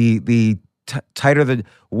 The tighter the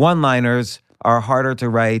one-liners are harder to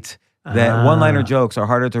write. That one-liner jokes are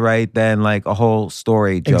harder to write than like a whole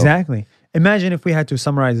story joke. Exactly. Imagine if we had to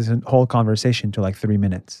summarize this whole conversation to like 3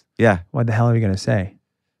 minutes. Yeah. What the hell are you going to say?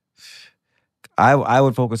 I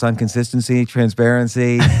would focus on consistency,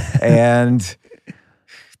 transparency, and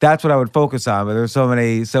that's what I would focus on. But there's so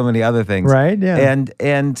many other things. Right. Yeah.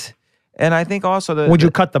 And I think also that would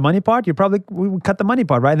you cut the money part? We would cut the money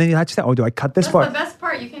part, right? And then you have to say, "Oh, do I cut this That's part?" the best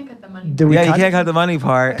part. You can't cut the money. You can't cut the money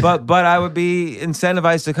part. But I would be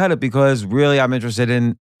incentivized to cut it because really I'm interested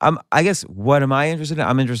in. I guess what am I interested in?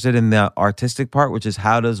 I'm interested in the artistic part, which is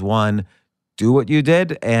how does one do what you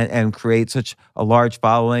did and create such a large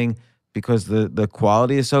following because the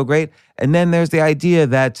quality is so great. And then there's the idea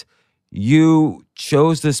that you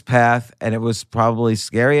chose this path and it was probably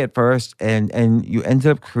scary at first and you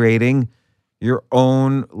ended up creating your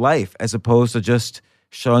own life as opposed to just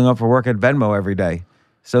showing up for work at Venmo every day.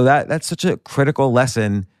 So that's such a critical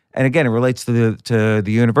lesson. And again, it relates to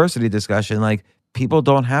the university discussion. Like people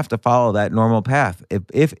don't have to follow that normal path.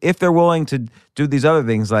 If they're willing to do these other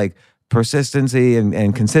things like persistency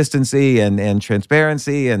and consistency and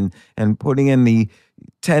transparency and putting in the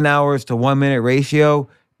 10 hours to 1 minute ratio,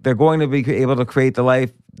 they're going to be able to create the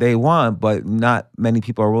life they want, but not many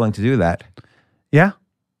people are willing to do that. Yeah,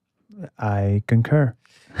 I concur.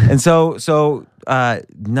 And so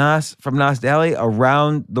Nas from Nas Daily,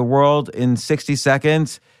 Around the World in 60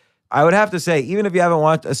 Seconds. I would have to say, even if you haven't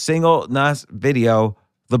watched a single Nas video,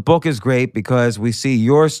 the book is great because we see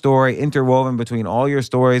your story interwoven between all your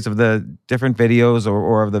stories of the different videos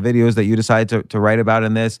or of the videos that you decide to write about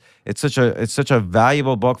in this. It's such a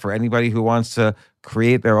valuable book for anybody who wants to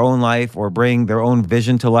create their own life or bring their own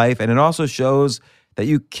vision to life. And it also shows that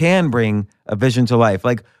you can bring a vision to life.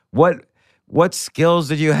 Like what skills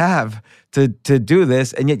did you have to do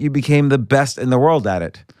this, and yet you became the best in the world at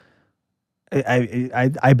it?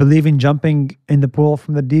 I believe in jumping in the pool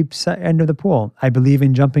from the deep end of the pool. I believe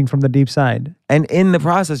in jumping from the deep side. And in the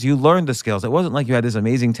process, you learned the skills. It wasn't like you had this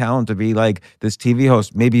amazing talent to be like this TV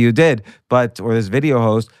host. Maybe you did, or this video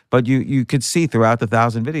host, but you could see throughout the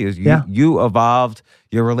 1,000 videos, you evolved,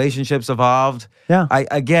 your relationships evolved. Yeah.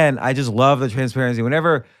 I just love the transparency.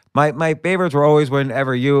 Whenever my favorites were always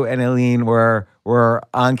whenever you and Aileen were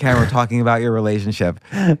on camera talking about your relationship.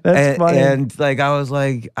 That's funny. And like I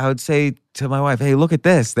would say to my wife, "Hey, look at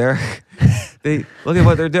this. They look at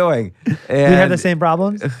what they're doing." And, do you have the same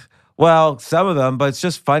problems? Well, some of them, but it's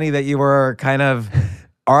just funny that you were kind of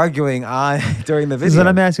arguing during the video. So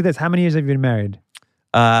let me ask you this: how many years have you been married?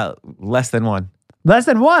 Less than one. Less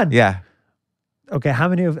than one. Yeah. Okay. How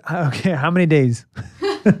many days?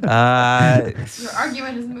 Your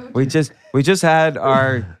argument is moved. We just had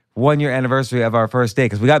our 1-year anniversary of our first date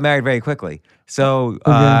because we got married very quickly. So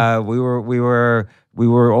we were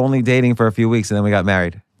only dating for a few weeks and then we got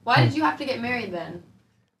married. Why did you have to get married then?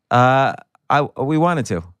 We wanted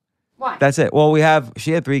to. Why? That's it. Well,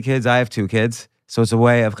 she had 3 kids, I have 2 kids. So it's a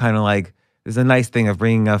way of kind of like, it's a nice thing of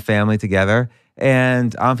bringing a family together.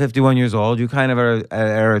 And I'm 51 years old. You kind of are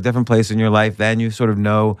at a different place in your life then. You sort of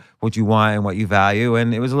know what you want and what you value.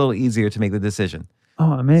 And it was a little easier to make the decision.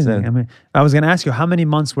 Oh, amazing. I was going to ask you, how many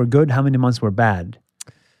months were good? How many months were bad?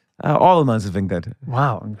 All the months have been good.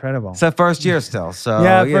 Wow, incredible. It's that first year still. So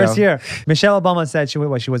yeah, first year. Michelle Obama said she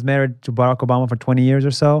was married to Barack Obama for 20 years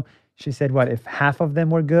or so. She said, what, if half of them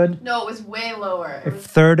were good? No, it was way lower. If a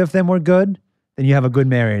third of them were good, then you have a good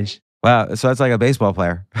marriage. Wow, so that's like a baseball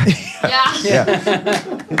player. Yeah.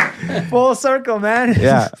 Full circle, man.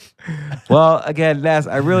 Yeah. Well, again, Ness,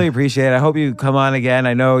 I really appreciate it. I hope you come on again.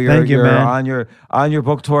 I know you're on your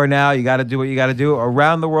book tour now. You got to do what you got to do.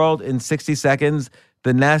 Around the world in 60 seconds.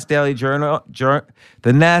 The Nass Daily Journey,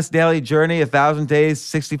 1,000 days,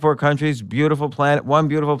 64 countries, beautiful planet, one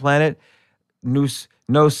beautiful planet. No,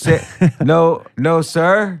 sir. No,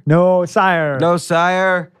 sire.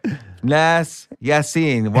 Nass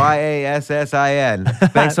Yassin,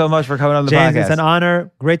 Yassin. Thanks so much for coming on the James, podcast. It's an honor.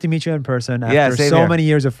 Great to meet you in person after so many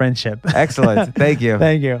years of friendship. Excellent. Thank you.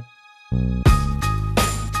 Thank you.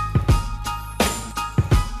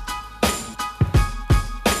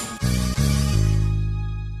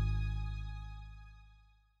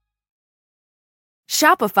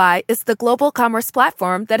 Shopify is the global commerce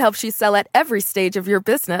platform that helps you sell at every stage of your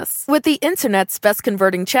business. With the internet's best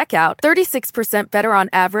converting checkout, 36% better on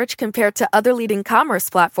average compared to other leading commerce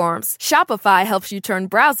platforms, Shopify helps you turn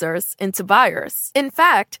browsers into buyers. In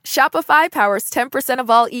fact, Shopify powers 10% of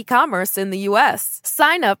all e-commerce in the U.S.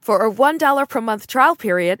 Sign up for a $1 per month trial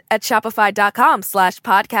period at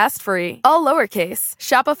shopify.com/podcastfree. All lowercase,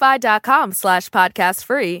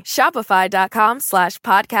 shopify.com/podcastfree,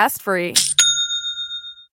 shopify.com/podcastfree.